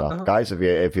 on WhatsApp. Guys,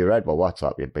 if you read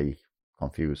WhatsApp, you'd be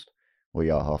confused.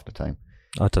 We are half the time.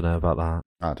 I don't know about that.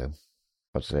 I do.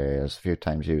 But there's a few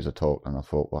times you were talking and I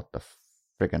thought, what the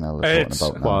friggin' hell are talking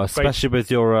about now? Well, especially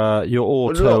with your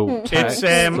auto text.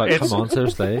 Come on,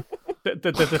 seriously.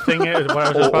 The thing is,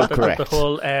 what I was about the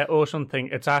whole ocean thing,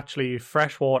 it's actually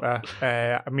freshwater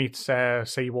meets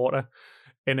seawater.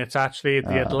 And it's actually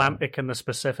the Atlantic and the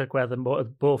Pacific where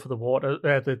both of the water,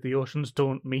 the oceans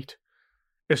don't meet.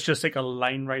 It's just like a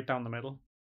line right down the middle.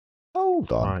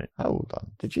 Hold on.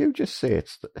 Did you just say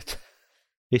it's...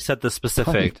 He said the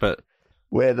specific, but...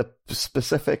 Where the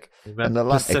Pacific and the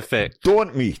Atlantic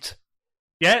don't meet.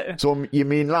 Yeah. So you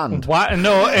mean land? Why?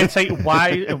 No, it's like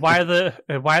why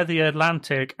the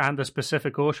Atlantic and the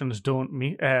Pacific Oceans don't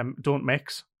meet, don't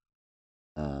mix.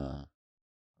 So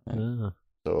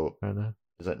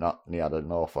is it not near the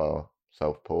North or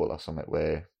South Pole or something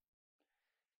where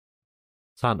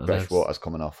fresh water's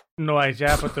coming off? No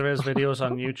idea, but there is videos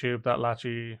on YouTube that'll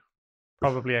actually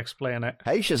probably explain it.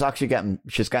 Hey, she's getting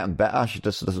better. She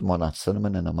just doesn't want that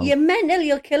cinnamon in her mouth. You're mental,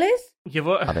 you'll kill us.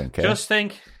 I don't care.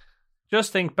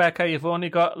 Just think, Becca, you've only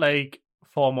got like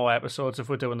 4 more episodes if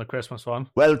we're doing the Christmas one.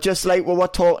 Well, just like we were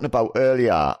talking about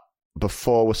earlier,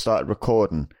 before we started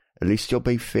recording, at least you'll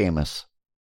be famous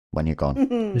when you're gone.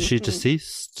 Is she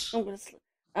deceased?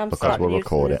 Because we'll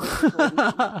record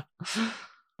it.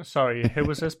 Sorry, who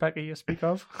was this, Becca, you speak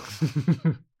of?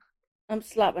 I'm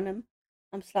slapping him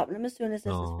as soon as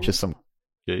this is finished. Just some...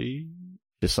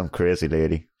 Just some crazy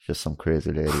lady.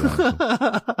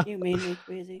 Honestly. You made me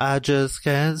crazy. I just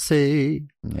can't see.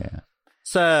 Yeah.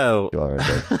 So, You are a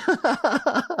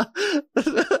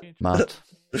bit. Matt,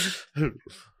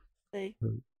 See?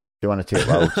 do you want to take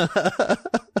out?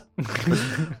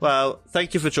 well,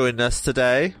 thank you for joining us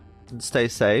today, and stay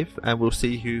safe, and we'll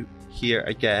see you here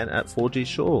again at 4G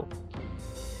Short.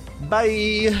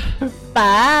 Bye!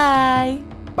 Bye.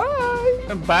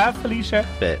 Bye, Felicia.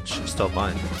 Bitch, stop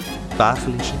mine. Bye,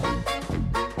 Felicia.